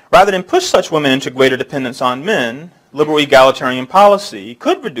 Rather than push such women into greater dependence on men, liberal egalitarian policy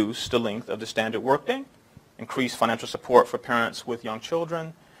could reduce the length of the standard workday, increase financial support for parents with young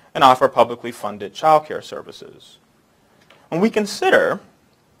children, and offer publicly funded child care services. When we consider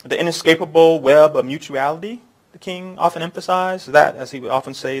the inescapable web of mutuality the King often emphasized, that, as he would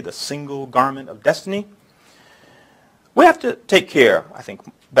often say, the single garment of destiny, we have to take care, I think,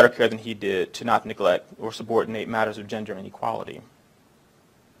 better care than he did, to not neglect or subordinate matters of gender inequality.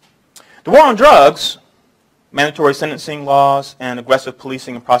 The war on drugs, mandatory sentencing laws, and aggressive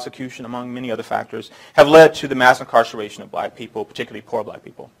policing and prosecution, among many other factors, have led to the mass incarceration of black people, particularly poor black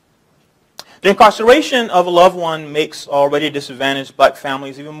people. The incarceration of a loved one makes already disadvantaged black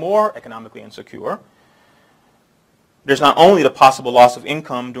families even more economically insecure. There's not only the possible loss of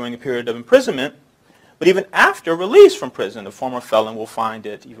income during a period of imprisonment, but even after release from prison, the former felon will find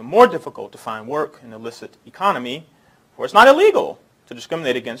it even more difficult to find work in the illicit economy, for it's not illegal to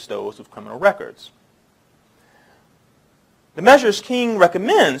discriminate against those with criminal records. The measures King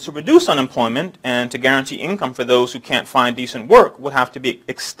recommends to reduce unemployment and to guarantee income for those who can't find decent work would have to be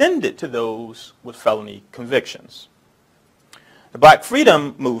extended to those with felony convictions. The Black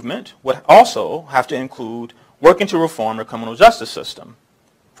Freedom Movement would also have to include working to reform the criminal justice system,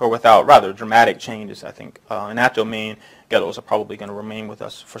 for without rather dramatic changes, I think, in that domain, ghettos are probably going to remain with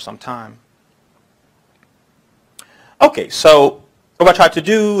us for some time. Okay, so what I tried to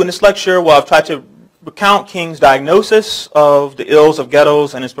do in this lecture, well, I've tried to recount King's diagnosis of the ills of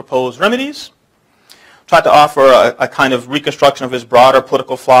ghettos and his proposed remedies. Tried to offer a kind of reconstruction of his broader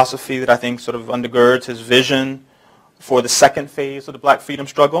political philosophy that I think sort of undergirds his vision for the second phase of the black freedom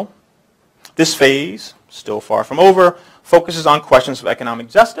struggle. This phase, still far from over, focuses on questions of economic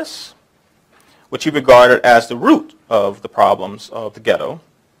justice, which he regarded as the root of the problems of the ghetto.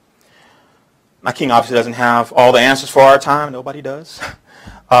 Now, King obviously doesn't have all the answers for our time. Nobody does.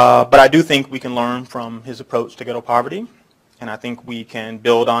 But I do think we can learn from his approach to ghetto poverty, and I think we can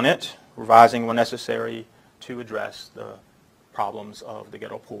build on it, revising when necessary to address the problems of the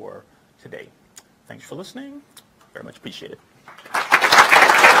ghetto poor today. Thanks for listening. Very much appreciate it.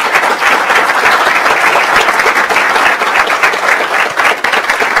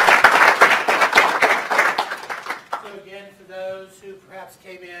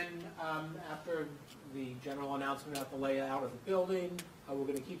 We're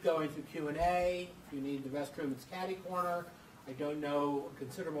going to keep going through Q&A. If you need the restroom, it's catty corner. I don't know a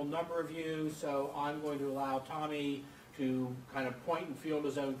considerable number of you, so I'm going to allow Tommie to kind of point and field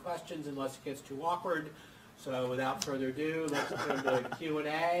his own questions unless it gets too awkward. So without further ado, let's turn to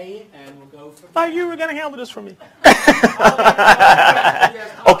Q&A, and we'll go from Thought you were going to handle this for me.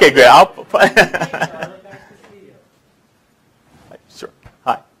 Okay, good. Sure.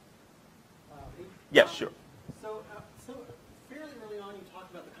 Hi. Yes, sure. So fairly early on, you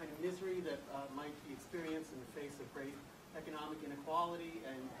talked about the kind of misery that might be experienced in the face of great economic inequality,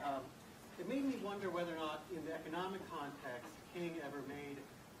 and it made me wonder whether or not, in the economic context, King ever made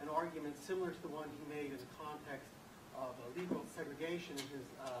an argument similar to the one he made in the context of legal segregation in his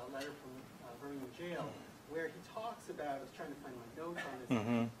letter from Birmingham jail, where he talks about, I was trying to find my notes on this,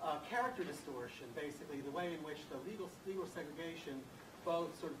 character distortion, basically, the way in which the legal segregation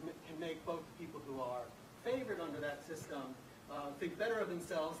both sort of can make both the people who are favored under that system think better of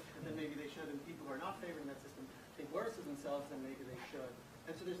themselves than maybe they should, and people who are not favored in that system think worse of themselves than maybe they should.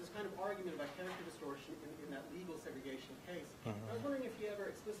 And so there's this kind of argument about character distortion in that legal segregation case. I was wondering if he ever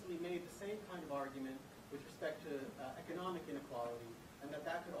explicitly made the same kind of argument with respect to economic inequality, and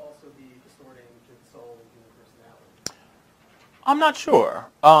that could also be distorting to the soul and human personality. I'm not sure.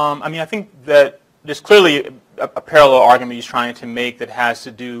 I mean, I think that there's clearly a parallel argument he's trying to make that has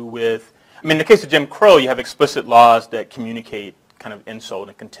to do with, I mean, in the case of Jim Crow, you have explicit laws that communicate kind of insult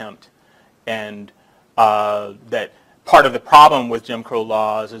and contempt, and that part of the problem with Jim Crow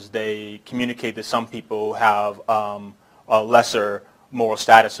laws is they communicate that some people have a lesser moral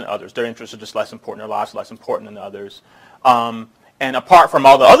status than others. Their interests are just less important, their lives are less important than others. And apart from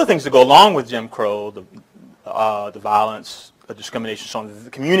all the other things that go along with Jim Crow, the violence, the discrimination, so on,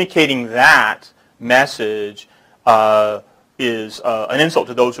 communicating that message is an insult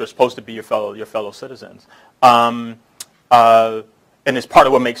to those who are supposed to be your fellow citizens. And it's part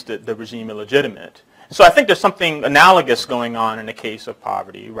of what makes the regime illegitimate. So I think there's something analogous going on in the case of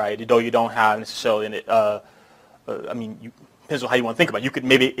poverty, right? Though you don't have necessarily, I mean, depends on how you want to think about it. You could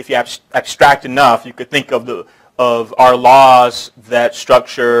maybe, if you abstract enough, you could think of our laws that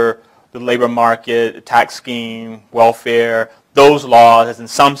structure the labor market, the tax scheme, welfare, those laws as in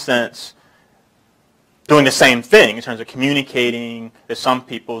some sense doing the same thing in terms of communicating that some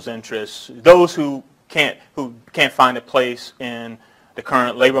people's interests, those who can't find a place in the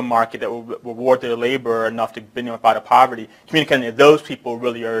current labor market that will reward their labor enough to benefit by the poverty, communicating that those people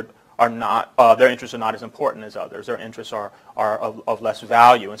really are not, their interests are not as important as others. Their interests are of less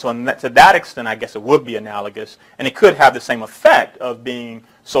value. And so to that extent, I guess it would be analogous. And it could have the same effect of being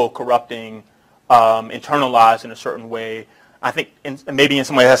so corrupting, internalized in a certain way. I think maybe in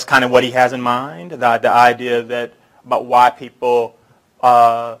some way that's kind of what he has in mind, the idea that about why people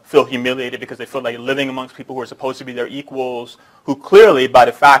feel humiliated because they feel like living amongst people who are supposed to be their equals, who clearly, by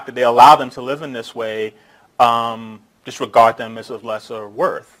the fact that they allow them to live in this way, disregard them as of lesser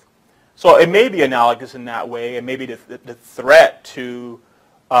worth. So it may be analogous in that way, and maybe the threat to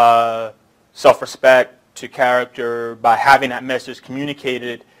self-respect, to character, by having that message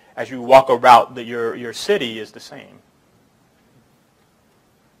communicated as you walk around your city is the same.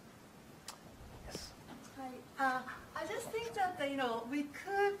 Yes. Hi. I just think that we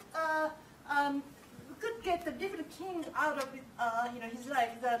could get the different kings out of his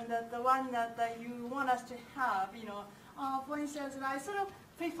life than the one that you want us to have. For instance, I sort of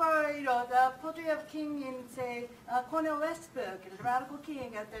prefer the portrait of king in say Cornel West's book, the radical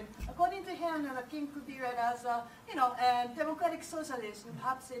king, and then according to him, the king could be read as a democratic socialist,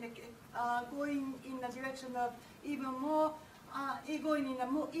 perhaps going in the direction of even more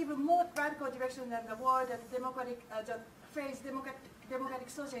radical direction than the word that the phrase democratic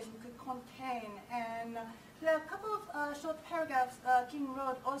socialism could contain. And there are a couple of short paragraphs King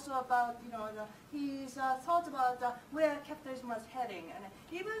wrote also about his thoughts about where capitalism was heading. And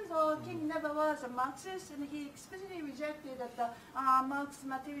even though King never was a Marxist and he explicitly rejected that Marx's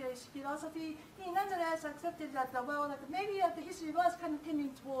materialist philosophy, he nonetheless accepted that maybe the history was kind of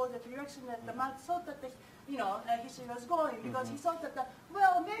tending toward the direction that the Marx thought that history was going, because he thought that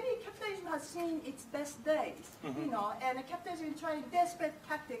maybe capitalism has seen its best days, and capitalism trying desperate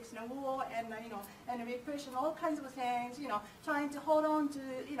tactics, war and repression, all kinds of things, trying to hold on to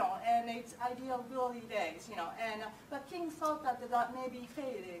and its ideal glory days, but King thought that may be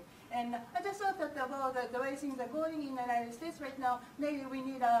fading. And I just thought that the way things are going in the United States right now, maybe we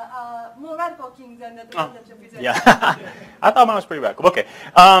need a more radical king than the one that you presented. Yeah, I thought mine was pretty radical. Okay,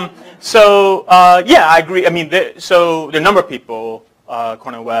 yeah, I agree. I mean, so there are a number of people,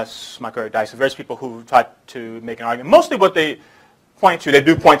 Cornel West, Michael Eric Dyson, various people who tried to make an argument. Mostly what they point to, they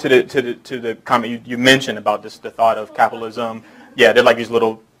do point to the comment you mentioned about the thought of capitalism Yeah, they're like these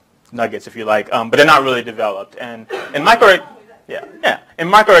little nuggets, if you like, but they're not really developed. And Michael, in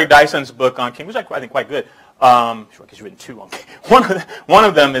Michael Eric Dyson's book on King, which I think quite good. I guess he's written two on King. One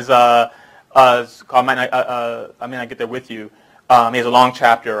of them is called I May Not Get There With You. He has a long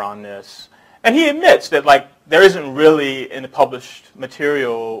chapter on this, and he admits that like there isn't really in the published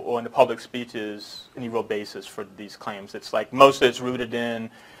material or in the public speeches any real basis for these claims. It's like most of it's rooted in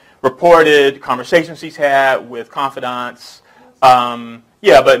reported conversations he's had with confidants.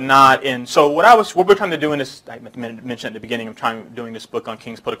 Yeah, but not in. So what we're trying to do in this, I mentioned at the beginning, doing this book on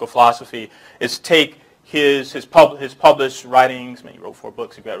King's political philosophy, is take his published writings. I mean, he wrote 4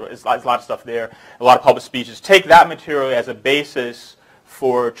 books. There's a lot of stuff there. A lot of published speeches. Take that material as a basis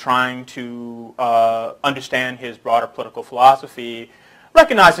for trying to understand his broader political philosophy,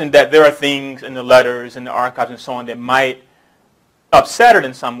 recognizing that there are things in the letters and the archives and so on that might upset it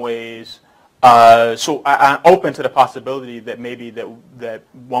in some ways. So I'm open to the possibility that maybe that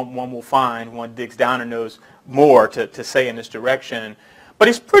one will find, one digs down and knows more to say in this direction. But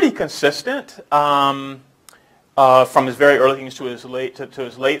he's pretty consistent from his very early things to his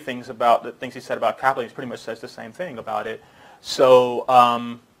late things about the things he said about capitalism. He pretty much says the same thing about it. So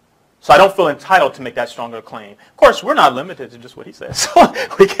so I don't feel entitled to make that stronger claim. Of course, we're not limited to just what he says. So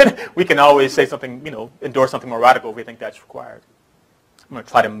we can always say something, endorse something more radical if we think that's required. I'm going to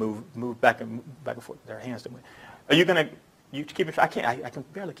try to move back and forth. Their hands don't move. Are you going to keep it? I can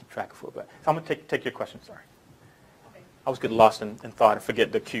barely keep track of it. But so I'm going to take your question. Sorry, I was getting lost in thought and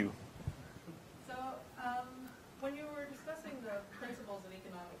forget the cue. So when you were discussing the principles of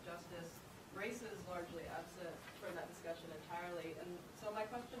economic justice, race is largely absent from that discussion entirely. And so my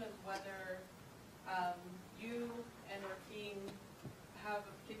question is whether you and or King have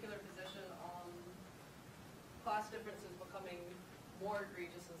a particular position on class differences becoming more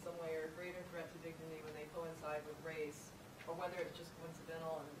egregious in some way or a greater threat to dignity when they coincide with race, or whether it's just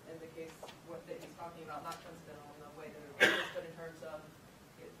coincidental in the case that he's talking about, not coincidental in the way that it is, but in terms of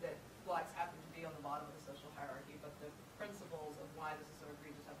that blacks happen to be on the bottom of the social hierarchy, but the principles of why this is so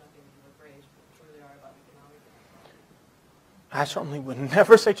egregious have nothing to do with race, but truly are about economic inequality. I certainly would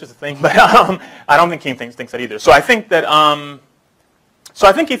never say such a thing, but I don't think King thinks that either. So I think that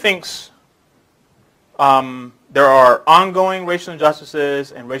he thinks there are ongoing racial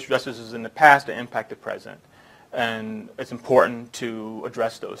injustices and racial injustices in the past that impact the present. And it's important to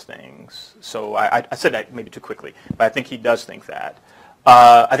address those things. So I said that maybe too quickly, but I think he does think that.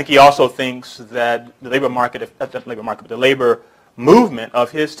 I think he also thinks that the labor market, the labor movement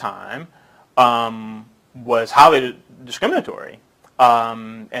of his time was highly discriminatory.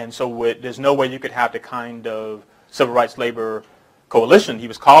 And so there's no way you could have the kind of civil rights labor coalition he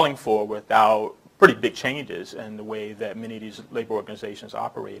was calling for without pretty big changes in the way that many of these labor organizations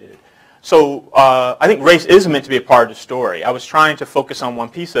operated. So I think race is meant to be a part of the story. I was trying to focus on one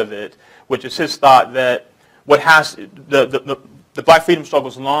piece of it, which is his thought that the black freedom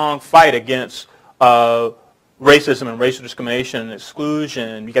struggle's long fight against racism and racial discrimination and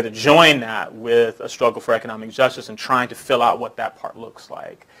exclusion, you got to join that with a struggle for economic justice and trying to fill out what that part looks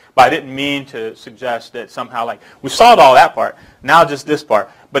like. But I didn't mean to suggest that somehow like we solved all that part, now just this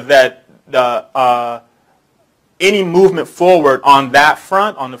part, but that any movement forward on that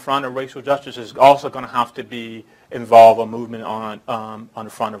front, on the front of racial justice, is also going to have to involve a movement on the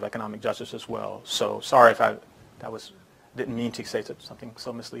front of economic justice as well. So sorry if didn't mean to say something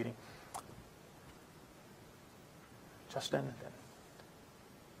so misleading. Justin, and then.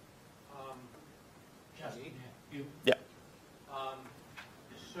 Justin, you. Yeah.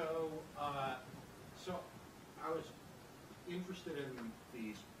 So I was interested in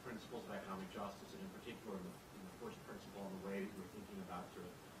these principles of economic justice, and in particular in the first principle, and the way that you were thinking about sort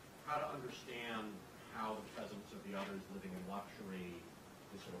of how to understand how the presence of the others living in luxury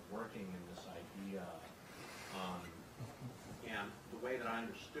is sort of working in this idea. And the way that I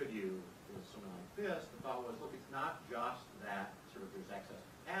understood you was something like this. The thought was, look, it's not just that sort of there's excess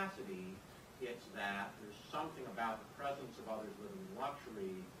capacity, it's that there's something about the presence of others living in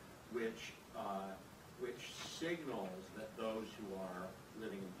luxury which signals that those who are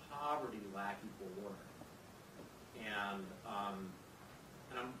living in poverty lack equal worth. And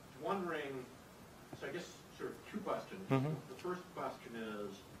I'm wondering, so I guess sort of two questions. Mm-hmm. The first question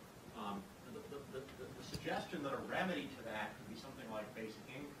is, the suggestion that a remedy to that could be something like basic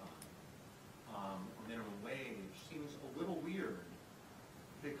income or minimum wage seems a little weird,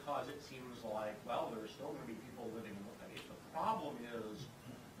 because it seems like, well, there are still going to be people living in luxury. The problem is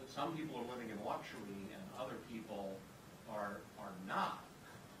that some people are living in luxury and other people are not.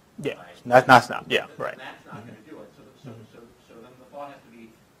 Yeah, right? that's not. Yeah, right. And that's not going to do it. So then the thought has to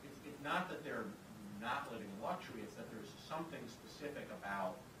be, it's not that they're not living in luxury, it's that there's something specific specific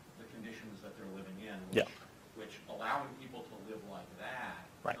about the conditions that they're living in, Yeah. which allowing people to live like that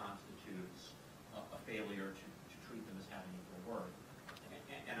Right. constitutes a failure to treat them as having equal worth.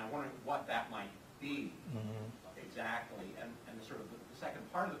 And I'm wondering what that might be exactly. And the sort of the second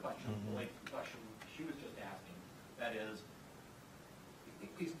part of the question relates to the question she was just asking. That is,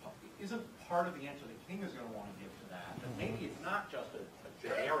 isn't part of the answer that King is going to want to give to that maybe it's not just a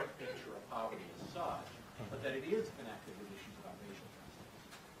generic picture of poverty as such, but that it is connected with issues about racial justice.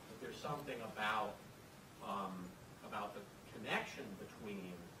 That there's something about the connection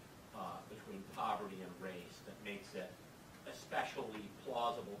between poverty and race that makes it especially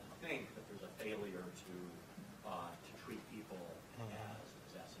plausible to think that there's a failure to treat people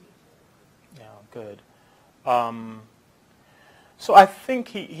as equal. Yeah, good. So I think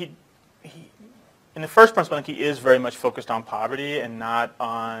he in the first principle, I think he is very much focused on poverty and not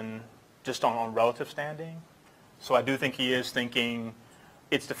on just on relative standing. So I do think he is thinking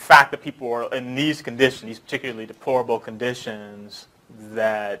it's the fact that people are in these conditions, these particularly deplorable conditions,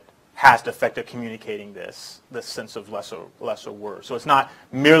 that has the effect of communicating this sense of lesser worth. So it's not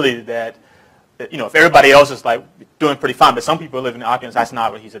merely that, if everybody else is like doing pretty fine, but some people are living in opulence, that's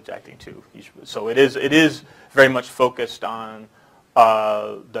not what he's objecting to. So it is very much focused on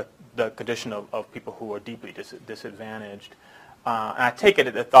the condition of people who are deeply disadvantaged. And I take it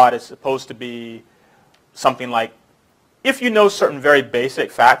that the thought is supposed to be something like, if you know certain very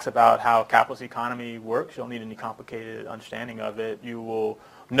basic facts about how a capitalist economy works, you don't need any complicated understanding of it, you will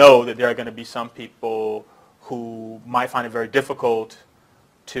know that there are going to be some people who might find it very difficult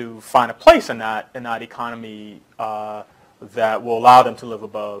to find a place in that economy that will allow them to live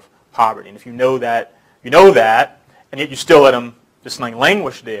above poverty. And if you know that, and yet you still let them just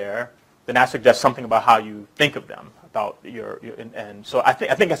languish there, then that suggests something about how you think of them, about and so I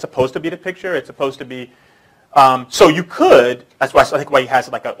think that's supposed to be the picture. It's supposed to be. So you could. That's why I think why he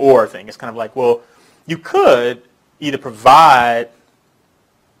has like an or thing. It's kind of like, well, you could either provide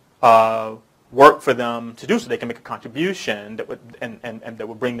work for them to do so they can make a contribution that would and that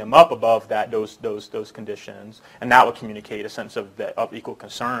would bring them up above those conditions, and that would communicate a sense of equal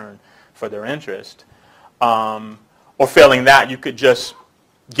concern for their interest. Or failing that, you could just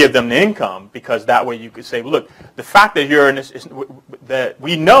give them the income, because that way you could say, well, look, the fact that you're in this, that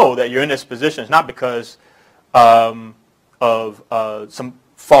we know that you're in this position is not because of some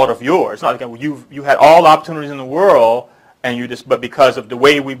fault of yours. It's not like, well, you had all the opportunities in the world, and but because of the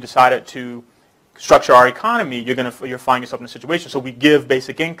way we've decided to structure our economy, you're finding yourself in a situation. So we give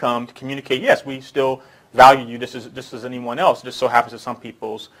basic income to communicate, yes, we still value you just as anyone else. It just so happens that some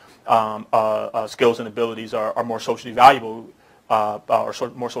people's skills and abilities are more socially valuable, or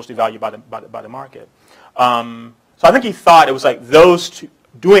more socially valued by the market. So I think he thought it was like those two,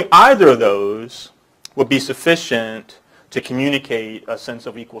 doing either of those would be sufficient to communicate a sense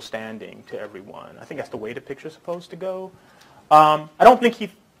of equal standing to everyone. I think that's the way the picture's supposed to go. I don't think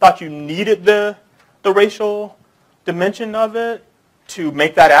he thought you needed the racial dimension of it to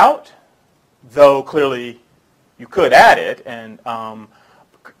make that out, though clearly you could add it, and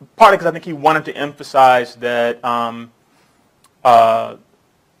partly because I think he wanted to emphasize that the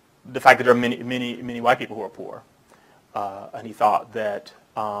fact that there are many white people who are poor, and he thought that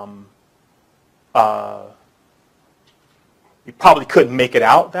you probably couldn't make it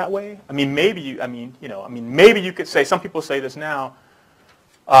out that way. I mean, maybe you could say, some people say this now,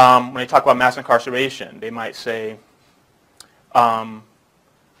 when they talk about mass incarceration, they might say,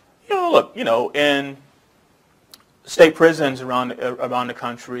 look, in state prisons around the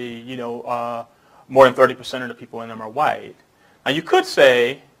country, more than 30% of the people in them are white. Now you could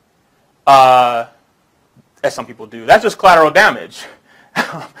say, as some people do, that's just collateral damage.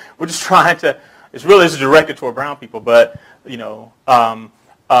 We're just trying to. It's directed toward brown people, but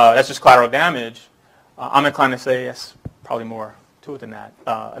that's just collateral damage. I'm inclined to say that's probably more to it than that,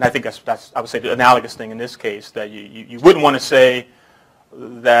 and I think that's I would say the analogous thing in this case, that you wouldn't want to say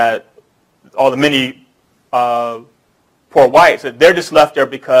that all the many poor whites, that they're just left there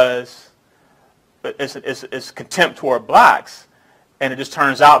because it's contempt toward blacks, and it just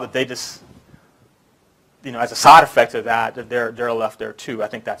turns out that they just, as a side effect of that they're left there too. I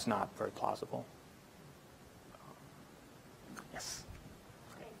think that's not very plausible. Yes.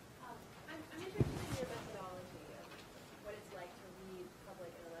 I'm interested in your methodology of what it's like to read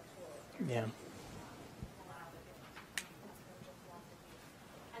public intellectual Yeah. And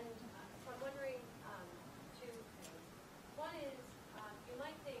so I'm wondering two things. One is, you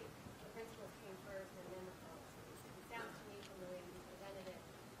might think the principles came first and then the policies. It sounds to me from the way you presented it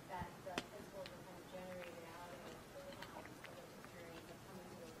that the principles are kind of generated out of the experience of coming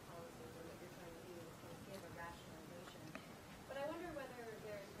to those policies, and what you're trying to do is kind of give a rationalization. But I wonder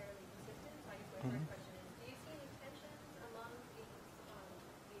first question is, do you see any tensions among these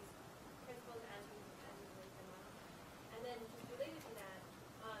principles as you lay them out? And then just related to that,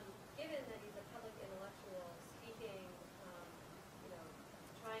 given that he's a public intellectual speaking,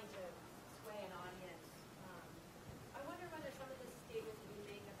 trying to sway an audience, I wonder whether some of the statements that you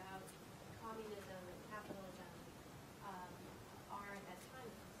make about communism and capitalism aren't as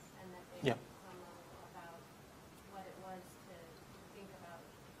timeless, and that they Yeah. some level about what it was to think about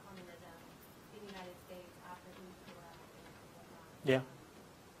communism in the United States after he left and whatnot. Yeah.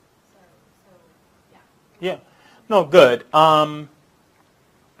 So yeah. Yeah. No, good. I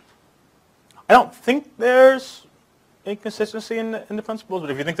don't think there's inconsistency in the principles,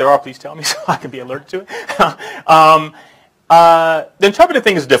 but if you think there are, please tell me so I can be alerted to it. The interpretive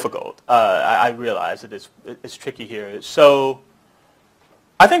thing is difficult. I realize that it's tricky here. So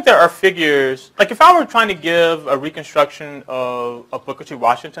I think there are figures, like if I were trying to give a reconstruction of Booker T.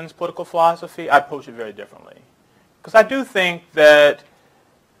 Washington's political philosophy, I'd approach it very differently. Because I do think that,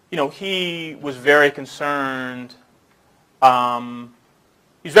 he was very concerned,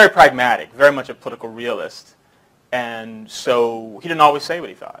 he's very pragmatic, very much a political realist. And so he didn't always say what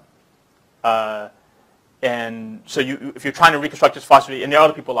he thought. And so if you're trying to reconstruct his philosophy, and there are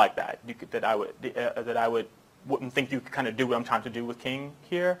other people like that, that I wouldn't think you could kind of do what I'm trying to do with King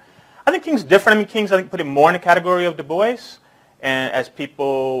here. I think King's different. I mean, King's, I think, put him more in the category of Du Bois, and as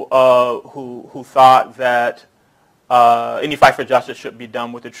people who thought that any fight for justice should be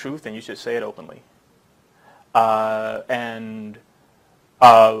done with the truth, and you should say it openly. And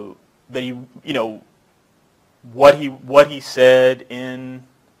that he, what he said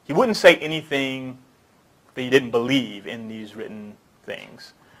he wouldn't say anything that he didn't believe in these written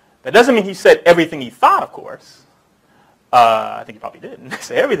things. That doesn't mean he said everything he thought, of course. I think he probably didn't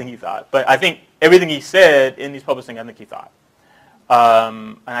say everything he thought, but I think everything he said in these published things, I think he thought.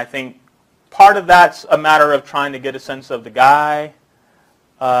 And I think part of that's a matter of trying to get a sense of the guy,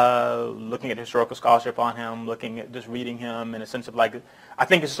 looking at historical scholarship on him, looking at just reading him in a sense of I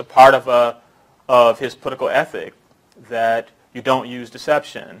think it's just a part of his political ethic that you don't use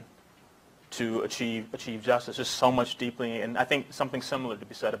deception to achieve justice. There's so much deeply, and I think something similar to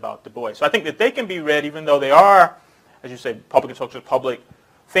be said about Du Bois. So I think that they can be read, even though they are, as you say, public intellectuals, public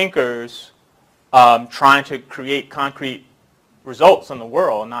thinkers, trying to create concrete results in the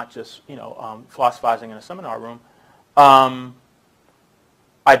world, not just philosophizing in a seminar room. I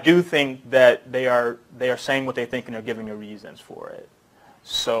do think that they are saying what they think and they're giving their reasons for it.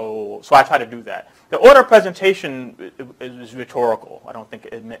 So I try to do that. The order of presentation is rhetorical. I don't think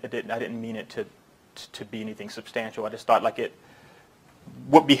I didn't mean it to be anything substantial. I just thought it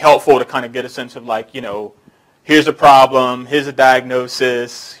would be helpful to kind of get a sense of here's a problem, here's a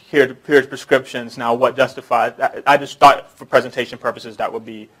diagnosis, here's prescriptions. Now what justifies? I just thought for presentation purposes that would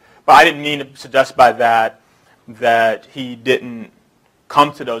be. But I didn't mean to suggest by that he didn't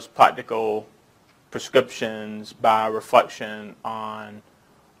come to those practical prescriptions by reflection on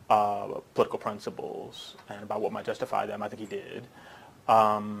political principles and about what might justify them. I think he did.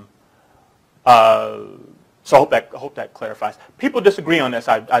 So I hope that clarifies. People disagree on this,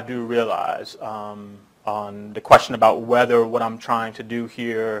 I do realize, on the question about whether what I'm trying to do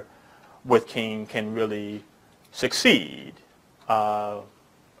here with King can really succeed, because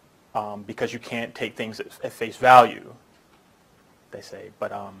you can't take things at face value, they say.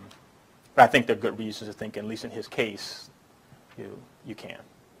 But I think there are good reasons to think, at least in his case, you can.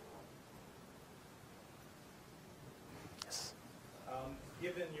 Yes.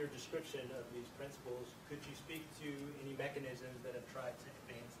 Given your description of these principles, could you speak to any mechanisms that have tried to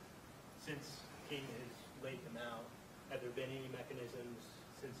advance since King has laid them out? Have there been any mechanisms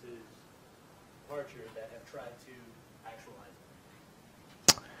since his departure that have tried to actualize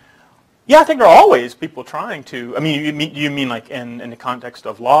them? Yeah, I think there are always people trying to. I mean, you mean in the context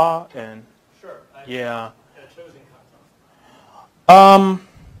of law and? Sure. Yeah. A chosen context.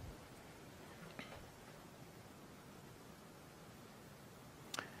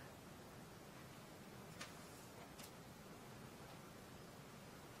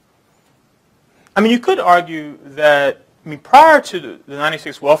 I mean, you could argue that, prior to the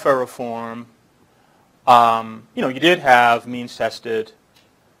 96 welfare reform, you did have means-tested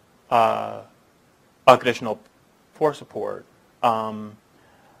unconditional poor support. And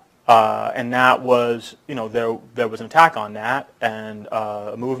that was, there was an attack on that and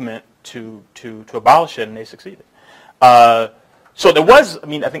a movement to abolish it, and they succeeded. So there was,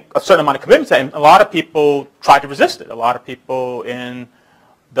 I think, a certain amount of commitment, and a lot of people tried to resist it. A lot of people in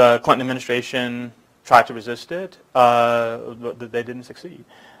the Clinton administration tried to resist it. They didn't succeed.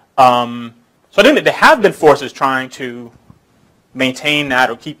 So I think that there have been forces trying to maintain that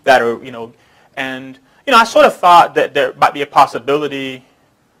or keep that, or And I sort of thought that there might be a possibility.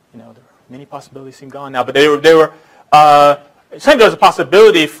 There were many possibilities seem gone now, but they were. Saying there was a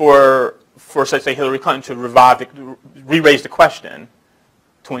possibility for say Hillary Clinton to re-raise the question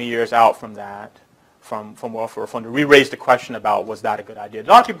 20 years out from that, from welfare reform, to re-raise the question about was that a good idea.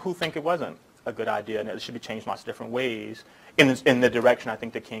 There are a lot of people who think it wasn't a good idea and it should be changed lots of different ways in the direction I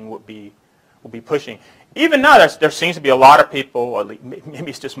think the king would be pushing. Even now, there seems to be a lot of people, or maybe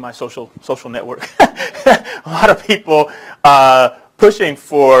it's just my social network, a lot of people pushing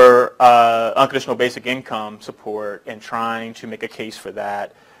for unconditional basic income support and trying to make a case for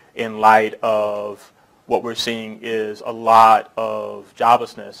that in light of what we're seeing is a lot of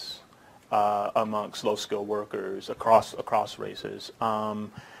joblessness amongst low-skilled workers across races.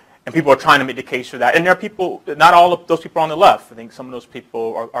 And people are trying to make the case for that. And there are people, not all of those people are on the left. I think some of those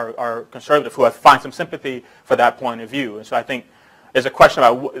people are conservative who find some sympathy for that point of view. And so I think there's a question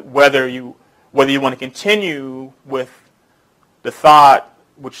about whether you want to continue with the thought,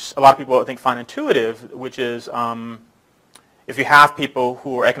 which a lot of people I think find intuitive, which is if you have people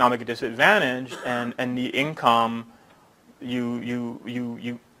who are economically disadvantaged and need income,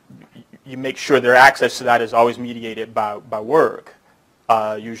 you make sure their access to that is always mediated by work.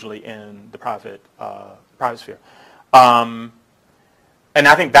 Usually in the private sphere. And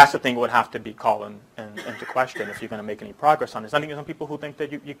I think that's the thing would have to be called into question if you're going to make any progress on this. I think there's some people who think that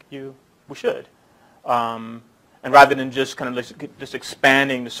we should. And rather than just kind of just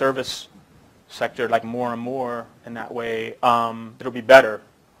expanding the service sector like more and more in that way, it'll be better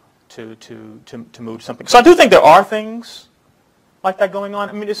to move to something. So I do think there are things like that going on.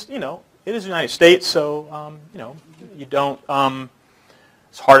 I mean, it's, it is the United States, so, you don't...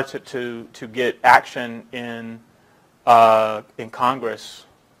 it's harder to get action in Congress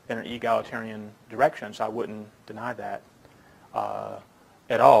in an egalitarian direction, so I wouldn't deny that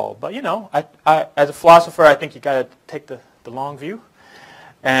at all. But I as a philosopher, I think you got to take the long view,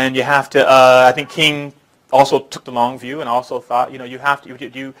 and you have to. I think King also took the long view and also thought, you have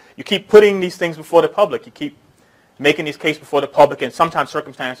to you keep putting these things before the public. You keep making these cases before the public, and sometimes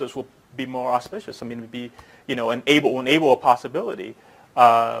circumstances will be more auspicious. I mean, it would be enable a possibility.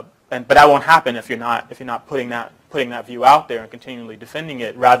 But that won't happen if you're not putting that view out there and continually defending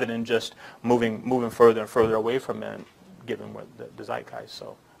it, rather than just moving further and further away from it, given what the zeitgeist.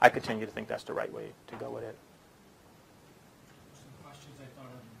 So I continue to think that's the right way to go with it. Some questions I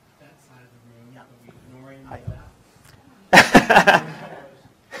thought on that side of the room, Yeah. but we're ignoring Hi. that.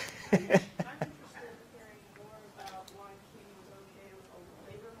 I'm interested in hearing more about why King was okay with a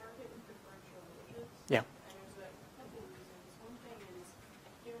labor market with differential wages. Yeah. And there's a couple of reasons. One thing is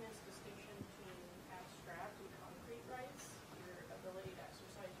given its distinction between abstract and concrete rights, your ability to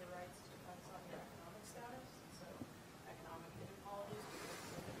exercise your rights depends on your economic status. So economic inequalities because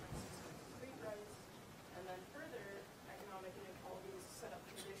of the differences in concrete rights. And then further, economic inequalities set up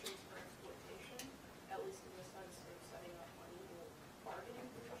conditions for exploitation, at least in the sense of setting up unequal bargaining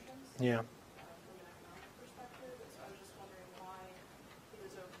conditions. Yeah. From an economic perspective. So I was just wondering why he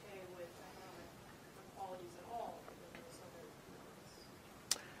was okay with economic inequalities at all, given this other nuance.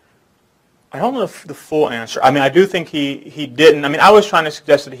 I don't know the full answer. I mean, I do think he didn't. I mean, I was trying to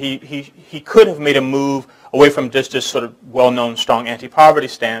suggest that he could have made a move away from just this sort of well-known strong anti-poverty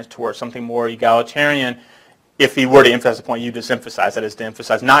stance towards something more egalitarian if he were to emphasize the point you just emphasized, that is to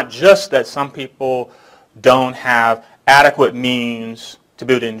emphasize not just that some people don't have adequate means to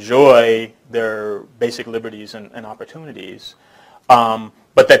be able to enjoy their basic liberties and opportunities,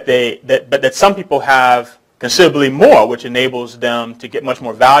 but that some people have considerably more, which enables them to get much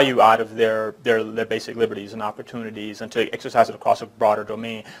more value out of their basic liberties and opportunities and to exercise it across a broader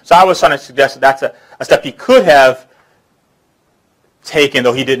domain. So I was trying to suggest that that's a step he could have taken,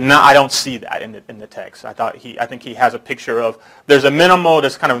 though he did not. I don't see that in the text. I think he has a picture of there's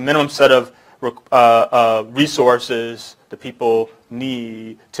kind of a minimum set of resources that people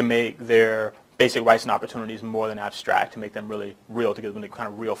need to make their basic rights and opportunities more than abstract, to make them really real, to give them the kind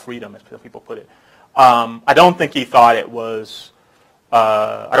of real freedom, as people put it. I don't think he thought it was,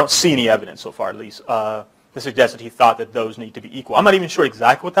 I don't see any evidence so far, at least, to suggest that he thought that those need to be equal. I'm not even sure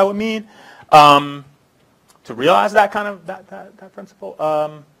exactly what that would mean, to realize that kind of, that principle.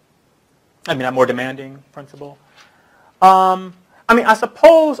 That more demanding principle. I mean, I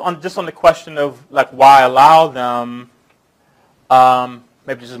suppose just on the question of like why allow them,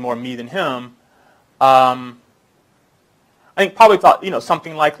 maybe this is more me than him. I think probably thought,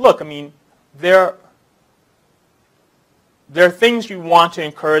 something like, look, I mean, there are things you want to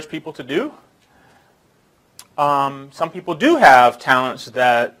encourage people to do. Some people do have talents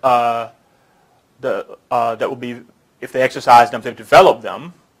that that will be, if they exercise them, if they develop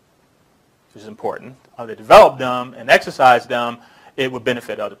them, which is important, they developed them and exercised them, it would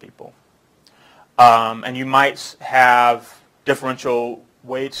benefit other people. And you might have differential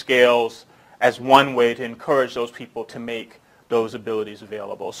wage scales as one way to encourage those people to make those abilities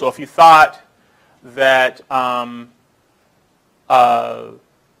available. So if you thought that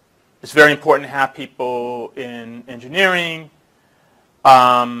it's very important to have people in engineering,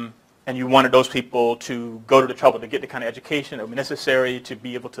 and you wanted those people to go to the trouble to get the kind of education that would be necessary to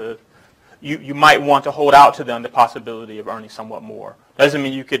be able to, you might want to hold out to them the possibility of earning somewhat more. Doesn't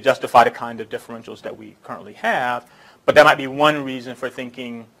mean you could justify the kind of differentials that we currently have, but that might be one reason for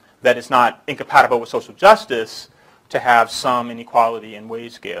thinking that it's not incompatible with social justice to have some inequality in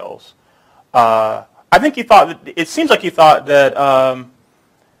wage scales. I think he thought that, it seems like he thought that,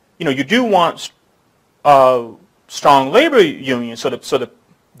 you do want strong labor unions, so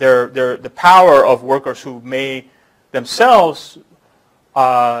the power of workers who may themselves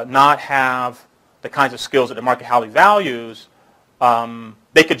not have the kinds of skills that the market highly values,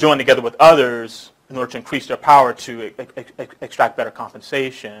 they could join together with others in order to increase their power to extract better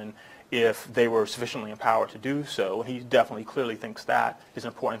compensation if they were sufficiently empowered to do so. And he definitely clearly thinks that is an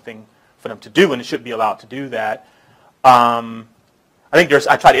important thing for them to do, and it should be allowed to do that. I think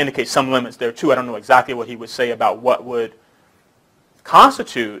I try to indicate some limits there too. I don't know exactly what he would say about what would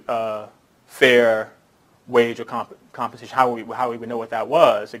constitute fair wage or compensation, how we would know what that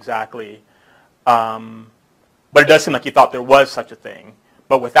was exactly. But it does seem like he thought there was such a thing,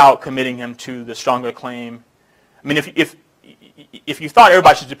 but without committing him to the stronger claim. I mean, if you thought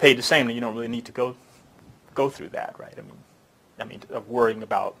everybody should be paid the same, then you don't really need to go through that, right? I mean, of worrying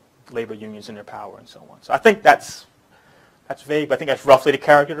about labor unions and their power and so on. So I think that's vague, but I think that's roughly the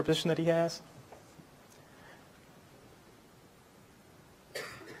character position that he has.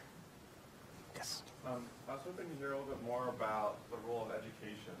 Yes. I was hoping to hear a little bit more about the role of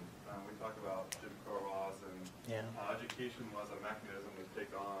education. We talk about Jim Crow laws, and education was a mechanism to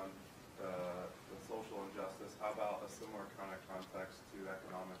take on the social injustice. How about a similar kind of context to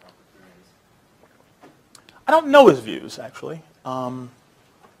economic opportunities? I don't know his views, actually,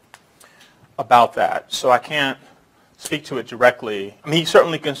 about that, so I can't speak to it directly. I mean, he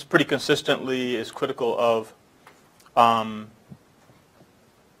certainly pretty consistently is critical of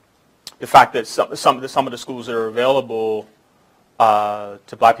the fact that some of the schools that are available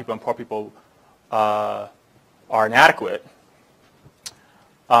to black people and poor people are inadequate.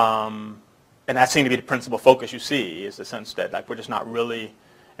 And that seemed to be the principal focus you see, is the sense that like we're just not really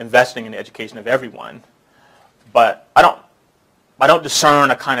investing in the education of everyone. But I don't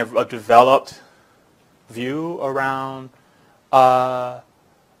discern a kind of a developed view around,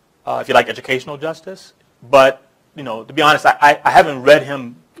 if you like, educational justice. But to be honest, I haven't read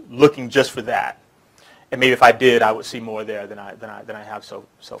him looking just for that. And maybe if I did, I would see more there than I have so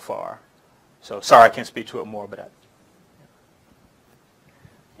far. So sorry, I can't speak to it more. But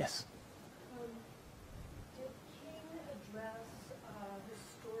yes. Did King address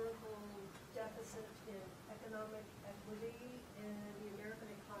historical deficit in economic equity in the American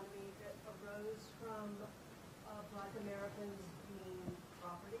economy that arose from black Americans being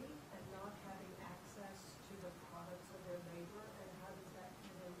property and not having access to the products of their labor? And how does that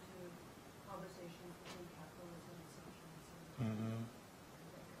fit into conversations between capitalism and socialism? Mm-hmm.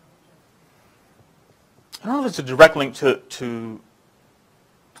 I don't know if it's a direct link to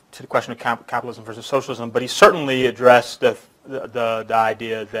the question of capitalism versus socialism, but he certainly addressed the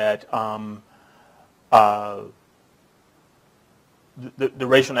idea that the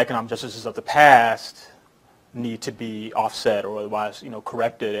racial and economic justices of the past need to be offset or otherwise,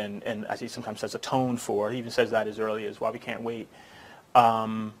 corrected, and as he sometimes says, atoned for. He even says that as early as Why We Can't Wait.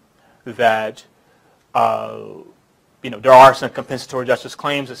 That there are some compensatory justice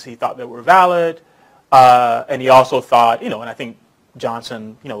claims that he thought that were valid, and he also thought, and I think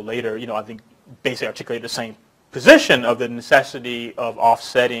Johnson, later, I think basically articulated the same position of the necessity of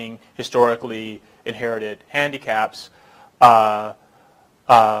offsetting historically inherited handicaps.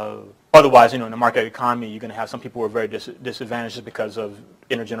 Otherwise, in a market economy, you're going to have some people who are very disadvantaged because of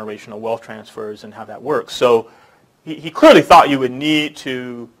intergenerational wealth transfers and how that works. So he clearly thought you would need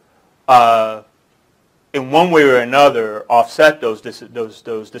to, in one way or another, offset those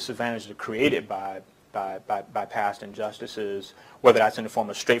disadvantages created by past injustices, whether that's in the form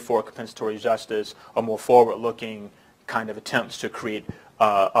of straightforward compensatory justice or more forward-looking kind of attempts to create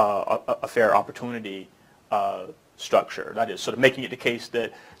a fair opportunity structure. That is sort of making it the case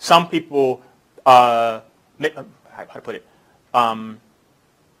that some people, how to put it,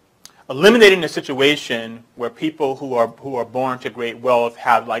 eliminating the situation where people who are born to great wealth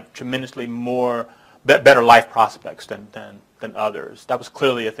have like tremendously more better life prospects than others. That was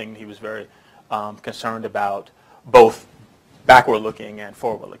clearly a thing he was very concerned about, both backward-looking and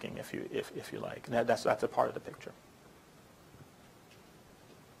forward-looking, if you like. And that's a part of the picture.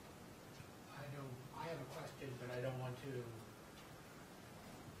 I have a question, but I don't want to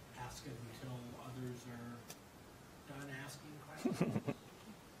ask it until others are done asking questions.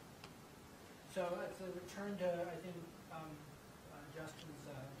 So to return to, I think, Justin's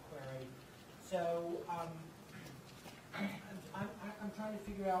query. So I'm trying to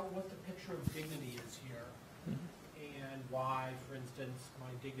figure out what the picture of dignity is here, and why, for instance,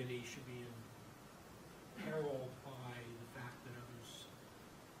 my dignity should be imperiled by the fact that others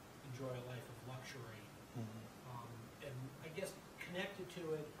enjoy a life of luxury. And I guess connected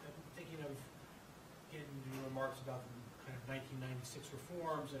to it, I'm thinking of in your remarks about the kind of 1996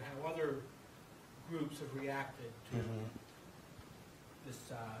 reforms and how other groups have reacted to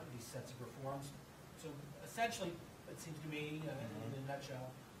these sets of reforms. So essentially, it seems to me, in a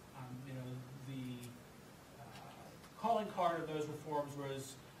nutshell, the calling card of those reforms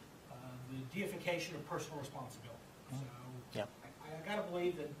was the deification of personal responsibility. So I got to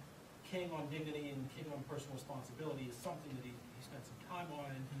believe that King on dignity and King on personal responsibility is something that he spent some time on.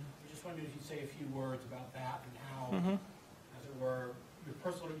 And I just wondered if you'd say a few words about that and how, as it were,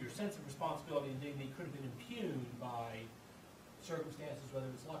 your sense of responsibility and dignity could have been impugned by circumstances, whether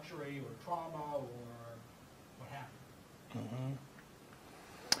it's luxury or trauma or what have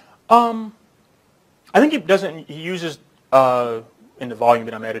you. I think he uses, in the volume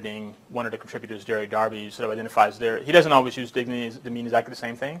that I'm editing, one of the contributors, Jerry Darby, sort of identifies there. He doesn't always use dignity to mean exactly the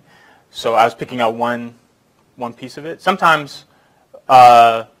same thing. So I was picking out one piece of it. Sometimes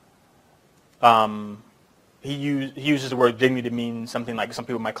he uses the word dignity to mean something like some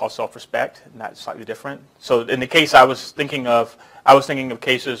people might call self-respect, and that's slightly different. So in the case I was thinking of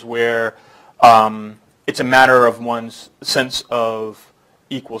cases where it's a matter of one's sense of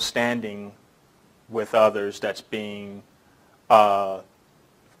equal standing with others that's being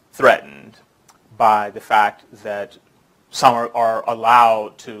threatened by the fact that some are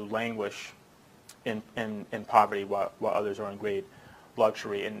allowed to languish in poverty while others are in great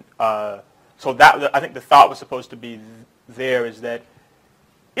luxury. And so that, I think the thought was supposed to be there is that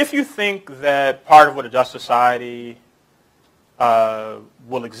if you think that part of what a just society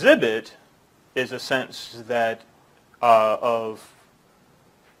will exhibit is a sense that of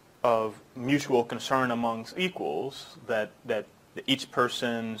mutual concern amongst equals, that each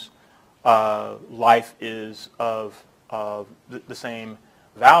person's life is of the same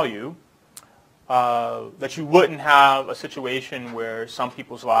value, that you wouldn't have a situation where some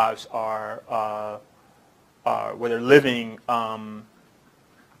people's lives are where they're living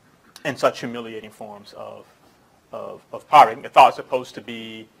in such humiliating forms of poverty. The thought's supposed to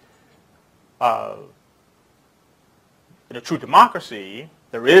be in a true democracy,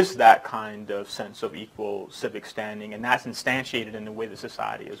 there is that kind of sense of equal civic standing, and that's instantiated in the way the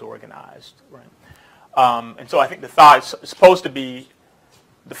society is organized, right? And so I think the thought is supposed to be,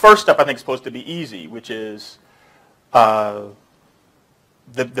 the first step I think is supposed to be easy, which is the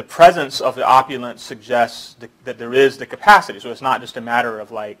presence of the opulence suggests that there is the capacity. So it's not just a matter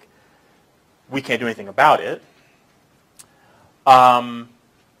of like, we can't do anything about it. And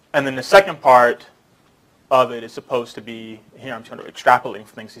then the second part of it is supposed to be, here I'm sort of extrapolating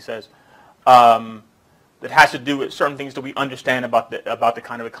from things he says, that has to do with certain things that we understand about the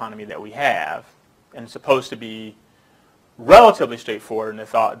kind of economy that we have. And it's supposed to be relatively straightforward in the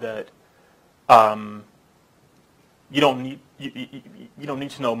thought that you don't need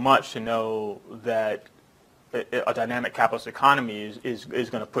to know much to know that a dynamic capitalist economy is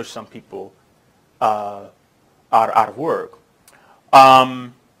going to push some people out of work.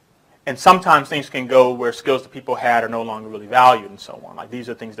 And sometimes things can go where skills that people had are no longer really valued and so on. Like these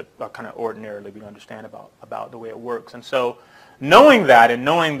are things that are kind of ordinarily we understand about the way it works. And so knowing that and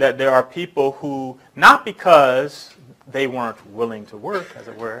knowing that there are people who, not because they weren't willing to work, as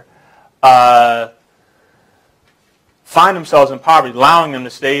it were, find themselves in poverty, allowing them to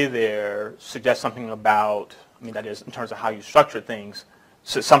stay there suggests something about, I mean that is in terms of how you structure things,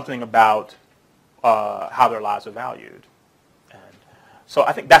 so something about how their lives are valued. So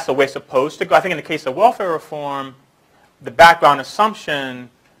I think that's the way it's supposed to go. I think in the case of welfare reform, the background assumption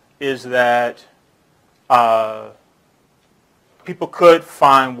is that people could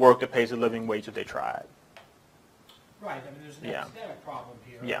find work that pays a living wage if they tried. Right. I mean, there's an epistemic problem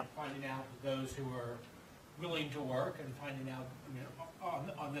here. Yeah. Finding out those who are willing to work and finding out, I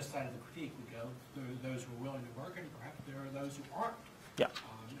mean, on this side of the critique we go, there are those who are willing to work and perhaps there are those who aren't. Yeah.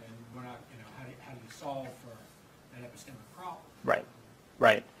 And we're not, how do you solve for that epistemic problem? Right.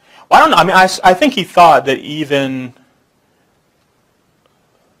 Right. Well, I don't know. I mean, I think he thought that even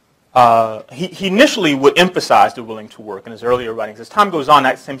he initially would emphasize the willing to work in his earlier writings. As time goes on,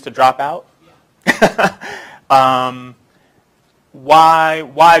 that seems to drop out. Yeah.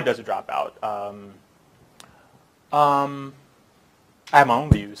 Why does it drop out? I have my own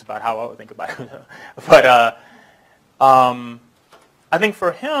views about how I would think about it, but I think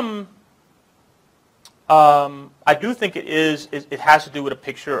for him, I do think it has to do with a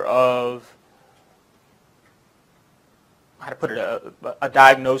picture of, how to put it, a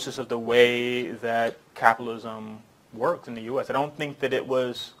diagnosis of the way that capitalism works in the U.S. I don't think he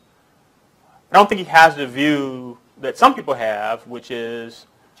has the view that some people have, which is,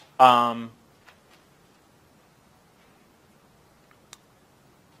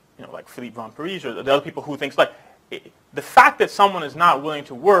 like Philippe von Paris or the other people who thinks like the fact that someone is not willing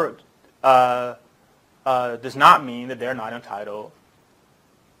to work does not mean that they're not entitled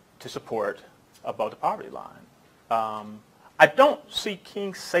to support above the poverty line. I don't see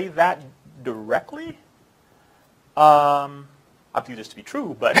King say that directly. I believe this to be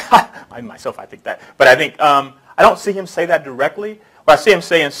true, but I think that. But I think I don't see him say that directly. What I see him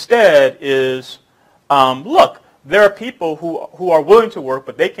say instead is, look, there are people who are willing to work,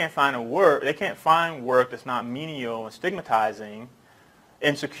 but they can't find work that's not menial and stigmatizing,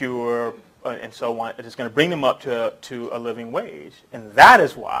 insecure, and so on. It's going to bring them up to a living wage, and that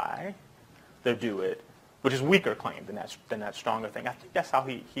is why they do it, which is weaker claim than that stronger thing. I think that's how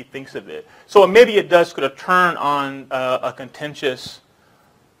he thinks of it. So maybe it does sort of turn on a contentious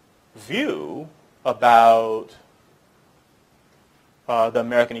view about the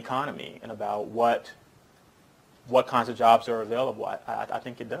American economy and about what kinds of jobs are available. I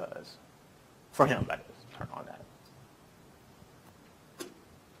think it does. For him, that is, turn on that.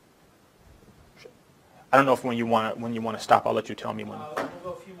 I don't know if when you want to stop, I'll let you tell me when. We'll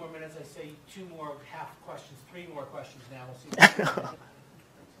go a few more minutes. I say 2 more half questions, 3 more questions now. We'll see.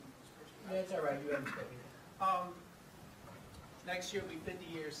 That's all right. You have Next year will be 50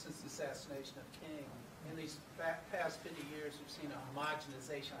 years since the assassination of King. In these past 50 years, we've seen a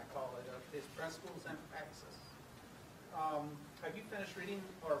homogenization, I call it, of his principles and practices. Have you finished reading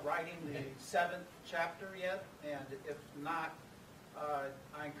or writing the 7th chapter yet? And if not, I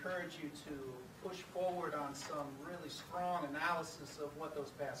encourage you to push forward on some really strong analysis of what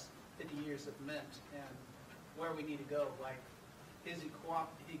those past 50 years have meant and where we need to go. Like his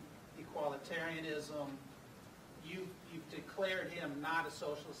equalitarianism, you've declared him not a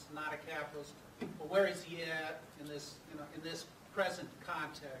socialist, not a capitalist, but where is he at in this, in this present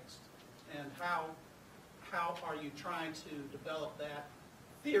context, and how are you trying to develop that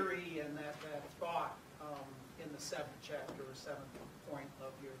theory and that thought in the 7th chapter or 7th point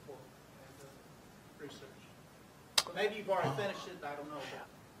of your book and research? So maybe you've already finished it, I don't know.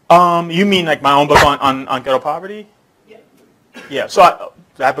 But. You mean like my own book on ghetto poverty? Yeah. Yeah, so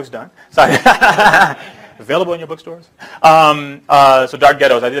that book's done. Sorry. Available in your bookstores. So Dark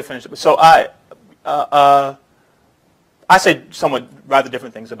Ghettos, I did finish it. So I say somewhat rather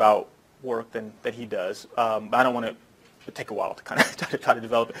different things about work than he does. I don't want to take a while to kind of try to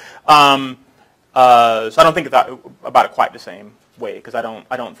develop it. So I don't think about it quite the same way, because I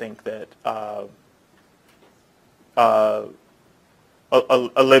don't think that a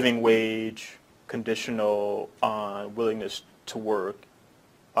living wage conditional on willingness to work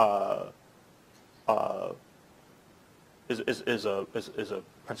is a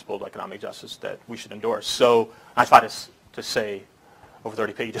principle of economic justice that we should endorse. So I try to say over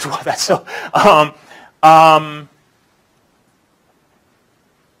 30 pages about that. So trying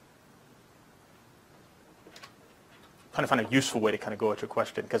to find a useful way to kind of go at your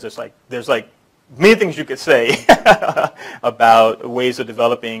question, because there's many things you could say about ways of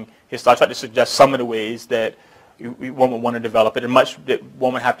developing his thought. I tried to suggest some of the ways that one would want to develop it, and much that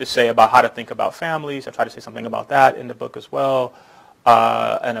one would have to say about how to think about families. I try to say something about that in the book as well,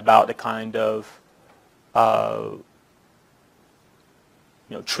 and about the kind of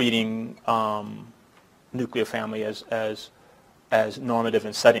treating nuclear family as normative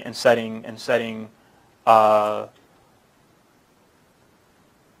and setting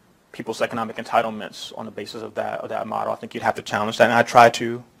people's economic entitlements on the basis of that model. I think you'd have to challenge that, and I try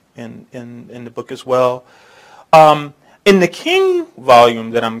to in the book as well. In the King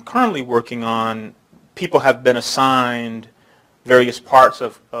volume that I'm currently working on, people have been assigned various parts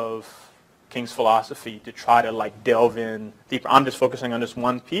of King's philosophy to try to delve in deeper. I'm just focusing on this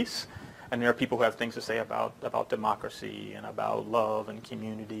one piece, and there are people who have things to say about democracy and about love and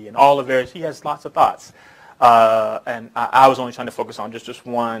community and all the various. He has lots of thoughts, and I was only trying to focus on just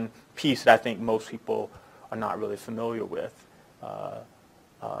one piece that I think most people are not really familiar with.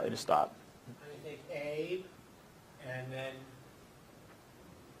 it has stopped. I think Abe, and then,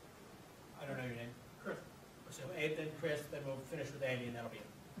 I don't know your name. Chris. So Abe, then Chris, then we'll finish with Andy, and that'll be it.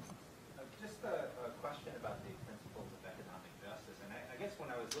 Just a question about the principles of economic justice. And I guess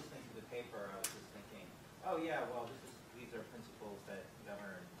when I was listening to the paper, I was just thinking, oh yeah, well, these are principles that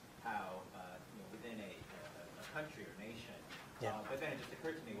govern how, within a country or nation. Yeah. But then it just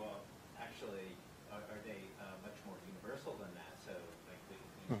occurred to me, well, actually, are they much more universal than that? So, like,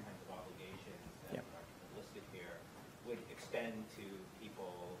 these kinds of obligations that are listed here would extend to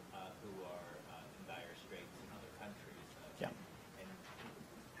people who are in dire straits in other countries.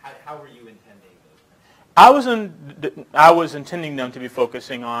 How were you intending those? I was intending them to be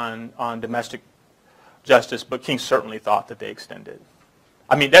focusing on domestic justice, but King certainly thought that they extended.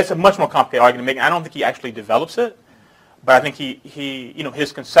 I mean, that's a much more complicated argument to make. I don't think he actually develops it, but I think he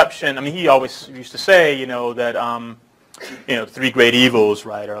his conception. I mean, he always used to say, that three great evils,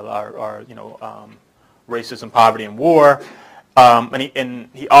 right, are racism, poverty, and war, and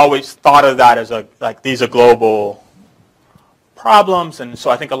he always thought of that as these are global problems, and so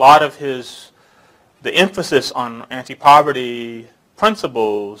I think a lot of the emphasis on anti-poverty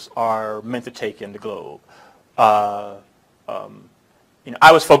principles are meant to take in the globe. I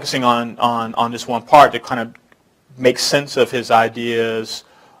was focusing on this one part to kind of make sense of his ideas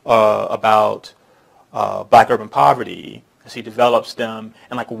about black urban poverty as he develops them,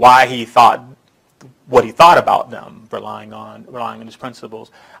 and like why he thought what he thought about them, relying on his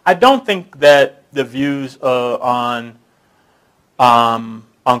principles. I don't think that the views on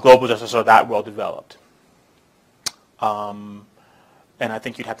global justice are that well developed. And I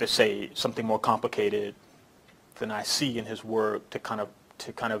think you'd have to say something more complicated than I see in his work to kind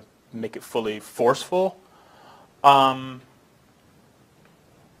of make it fully forceful. I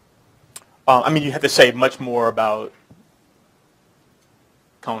mean, you have to say much more about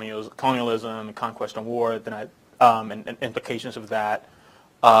colonialism and conquest and war than and implications of that.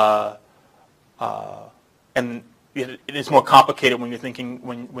 And it is more complicated when you're thinking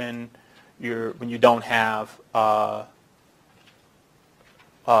when you don't have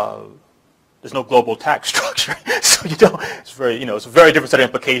there's no global tax structure, so you don't. It's it's a very different set of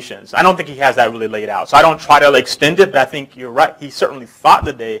implications. I don't think he has that really laid out. So I don't try to extend it, but I think you're right. He certainly thought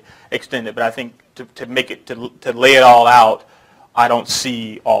that they extended, but I think to lay it all out, I don't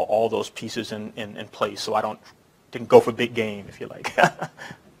see all those pieces in place. So I didn't go for big game, if you like.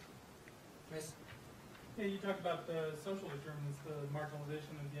 Chris? Yeah, you talked about the social determinants, the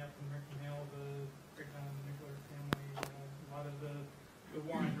marginalization of the African American male, the breakdown of the nuclear family, a lot of the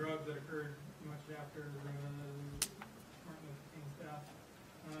war on drugs that occurred much after Martin Luther King's death.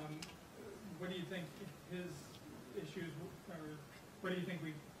 What do you think his issues, or what do you think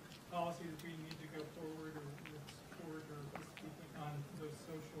policies we need to go forward or support or speaking on those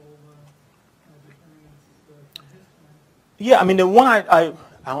social determinants from his time? Yeah, I mean, the one I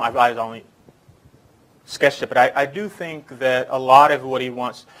only sketched it, but I do think that a lot of what he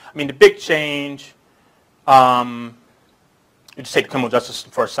wants, I mean, the big change, you just take criminal justice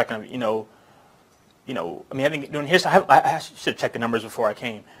for a second, I mean, I think during his, I should have checked the numbers before I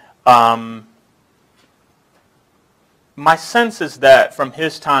came. My sense is that from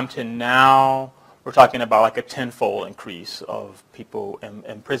his time to now, we're talking about like a tenfold increase of people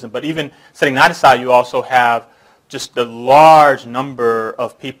in prison. But even setting that aside, you also have just the large number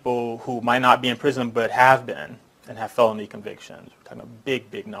of people who might not be in prison but have been and have felony convictions. We're talking about big,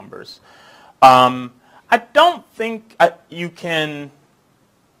 big numbers. I don't think you can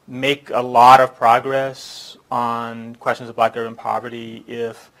make a lot of progress on questions of black urban poverty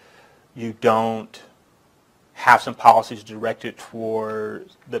if you don't have some policies directed toward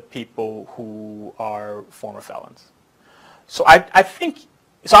the people who are former felons. So I think,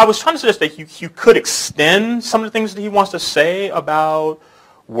 so I was trying to suggest that you could extend some of the things that he wants to say about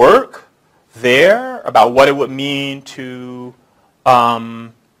work there, about what it would mean to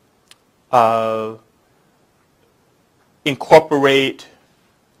incorporate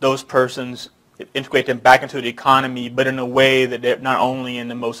those persons, integrate them back into the economy, but in a way that they're not only in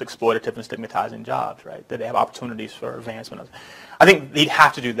the most exploitative and stigmatizing jobs, right? That they have opportunities for advancement. I think they'd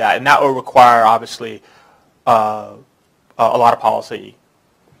have to do that, and that will require, obviously, a lot of policy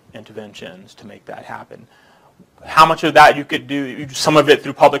interventions to make that happen. How much of that you could do? You do some of it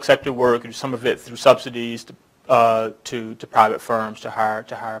through public sector work, you do some of it through subsidies to private firms to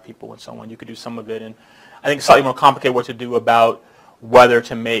hire people and so on. You could do some of it, and I think it's slightly more complicated what to do about whether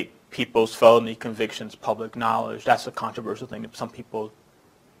to make people's felony convictions public knowledge. That's a controversial thing that some people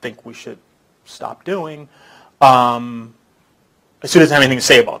think we should stop doing. So doesn't have anything to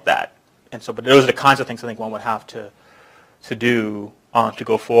say about that. And so, but those are the kinds of things I think one would have to do to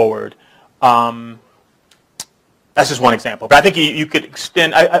go forward. That's just one example, but I think you could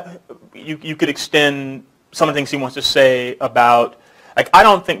extend. You could extend some of the things he wants to say about. Like, I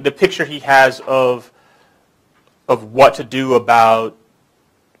don't think the picture he has of what to do about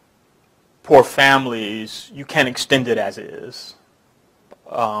poor families, you can't extend it as is,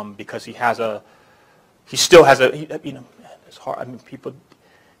 because he still has a. It's hard. I mean, people.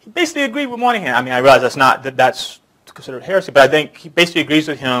 He basically agreed with Moynihan. I mean, I realize that's considered heresy, but I think he basically agrees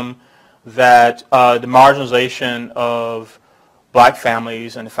with him that the marginalization of black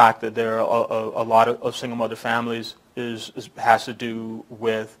families and the fact that there are a lot of single mother families has to do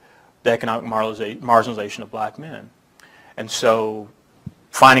with the economic marginalization of black men. And so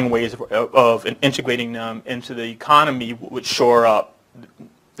finding ways of integrating them into the economy would shore up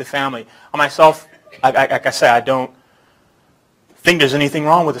the family. Myself, like I say, I don't think there's anything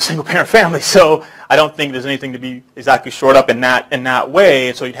wrong with a single parent family, so I don't think there's anything to be exactly shored up in that way,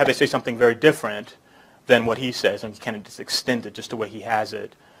 and so you'd have to say something very different than what he says, and you kind of just extend it just the way he has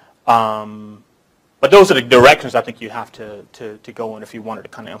it. But those are the directions I think you have to go in if you wanted to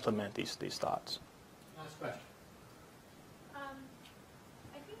kind of implement these thoughts. Last question.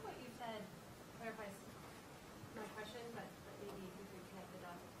 I think what you said clarifies my question, but maybe you could connect the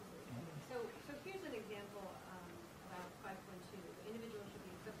dots. So here's an example about 5.2. Individuals should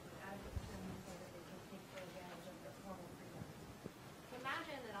be equipped with adequate determinants so that they can take full advantage of their formal freedom. So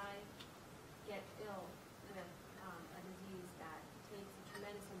imagine that I get ill in a disease that takes a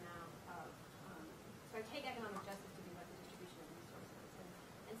tremendous amount of, so I take economic justice to be like the distribution of resources.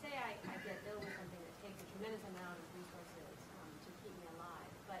 And say I get ill with something that takes a tremendous amount of resources to keep me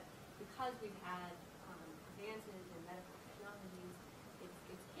alive. But because we've had advances in medical technologies,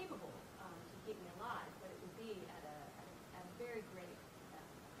 it's capable to keep me alive, but it would be at a very great extent.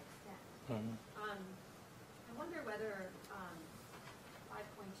 Mm-hmm. I wonder whether 5.2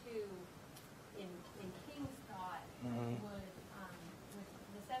 in King's thought would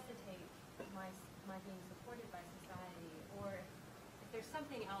necessitate my being supported by society, or if there's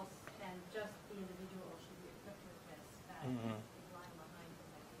something else than just the individual should be equipped with this that is lying behind this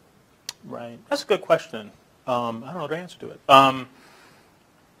idea. Right. That's a good question. I don't know the answer to it.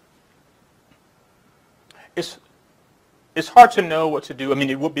 It's hard to know what to do. I mean,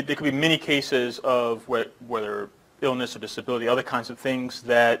 there could be many cases of whether illness or disability, other kinds of things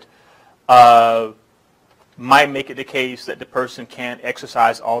that might make it the case that the person can't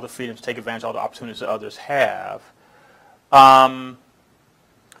exercise all the freedoms, take advantage of all the opportunities that others have.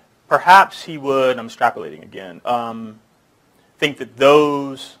 Perhaps he would, I'm extrapolating again, think that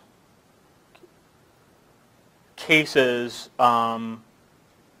those cases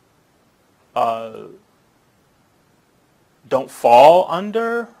don't fall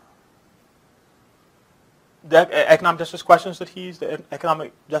under the economic justice questions that the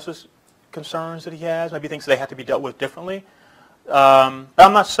economic justice concerns that he has. Maybe thinks they have to be dealt with differently. But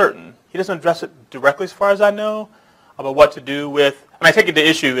I'm not certain. He doesn't address it directly as far as I know about what to do with, I mean, I take it the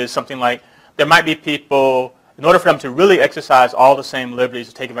issue is something like there might be people, in order for them to really exercise all the same liberties,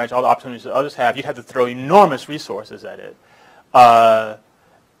 to take advantage of all the opportunities that others have, you'd have to throw enormous resources at it. But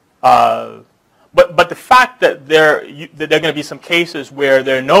the fact that there are going to be some cases where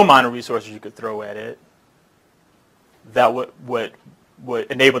there are no minor resources you could throw at it that would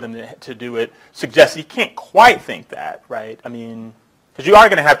enable them to do it suggests you can't quite think that, right? I mean, because you are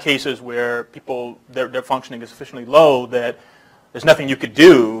going to have cases where people, their functioning is sufficiently low that there's nothing you could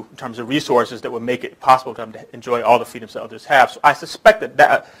do in terms of resources that would make it possible for them to enjoy all the freedoms that others have. So I suspect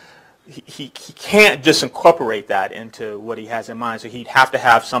that he can't just incorporate that into what he has in mind. So he'd have to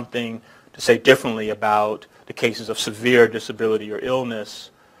have something to say differently about the cases of severe disability or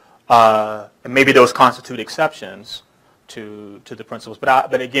illness, and maybe those constitute exceptions to the principles.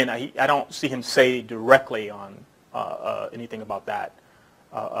 But again, I don't see him say directly on anything about that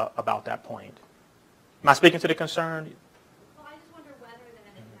point. Am I speaking to the concern? Well, I just wonder whether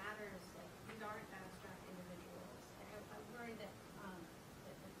then it matters, like, these aren't abstract individuals. I'm worried that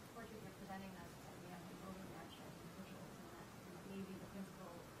the portrait you're presenting us is that we have these overly abstract individuals, and that maybe the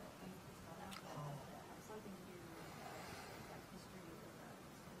principle that we spelled out that has something to do with like history or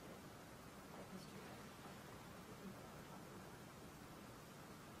like history of the people that we're talking about.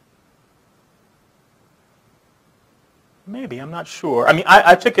 Maybe, I'm not sure. I mean,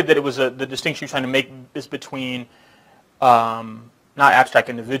 I took it that it was the distinction you're trying to make is between not abstract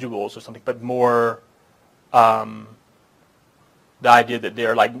individuals or something, but more the idea that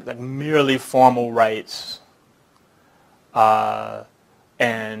they're like merely formal rights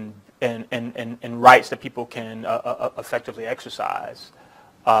and rights that people can effectively exercise,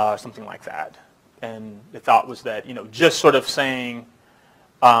 something like that. And the thought was that, just sort of saying,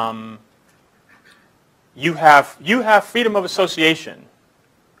 you have freedom of association,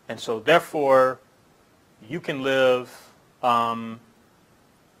 and so therefore you can live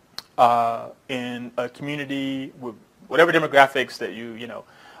in a community with whatever demographics that you know,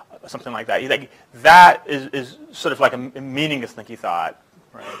 something like that. Like, that is sort of like a meaningless thing he thought,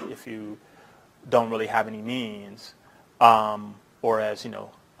 right? If you don't really have any means, or as you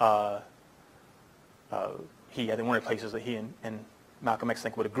know, I think one of the places that he and Malcolm X, I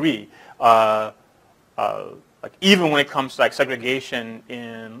think, would agree. Like, even when it comes to like segregation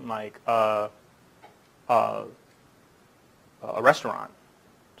in like a restaurant,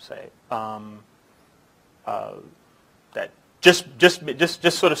 say, that just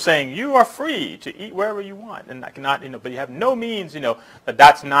sort of saying you are free to eat wherever you want, and I cannot, you know, but you have no means, you know,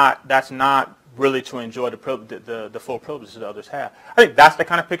 that's not really to enjoy the full privileges that others have. I think that's the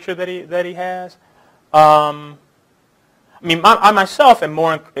kind of picture that he has. I mean, I myself am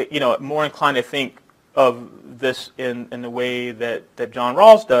more inclined to think of this in the way that John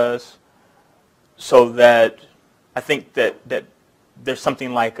Rawls does, so that I think that there's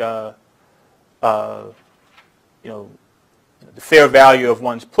something like you know, the fair value of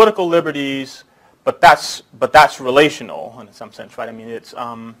one's political liberties, but that's relational in some sense, right? I mean, it's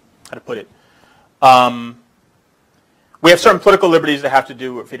how to put it. We have certain political liberties that have to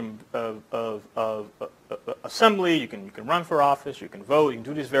do with freedom of assembly. You can run for office, you can vote, you can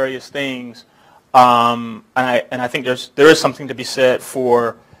do these various things, and I think there is something to be said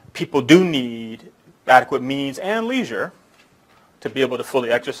for people do need adequate means and leisure to be able to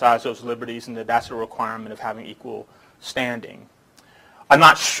fully exercise those liberties, and that's a requirement of having equal standing. I'm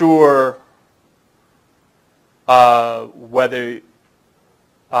not sure whether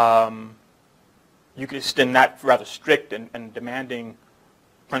you could extend that rather strict and demanding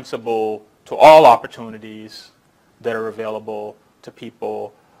principle to all opportunities that are available to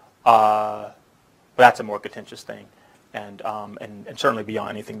people, but that's a more contentious thing, and certainly beyond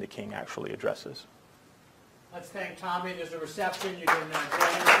anything that King actually addresses. Let's thank Tommie. There's a reception. You can join us.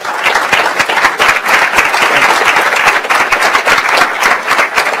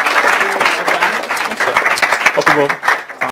 Hope you will.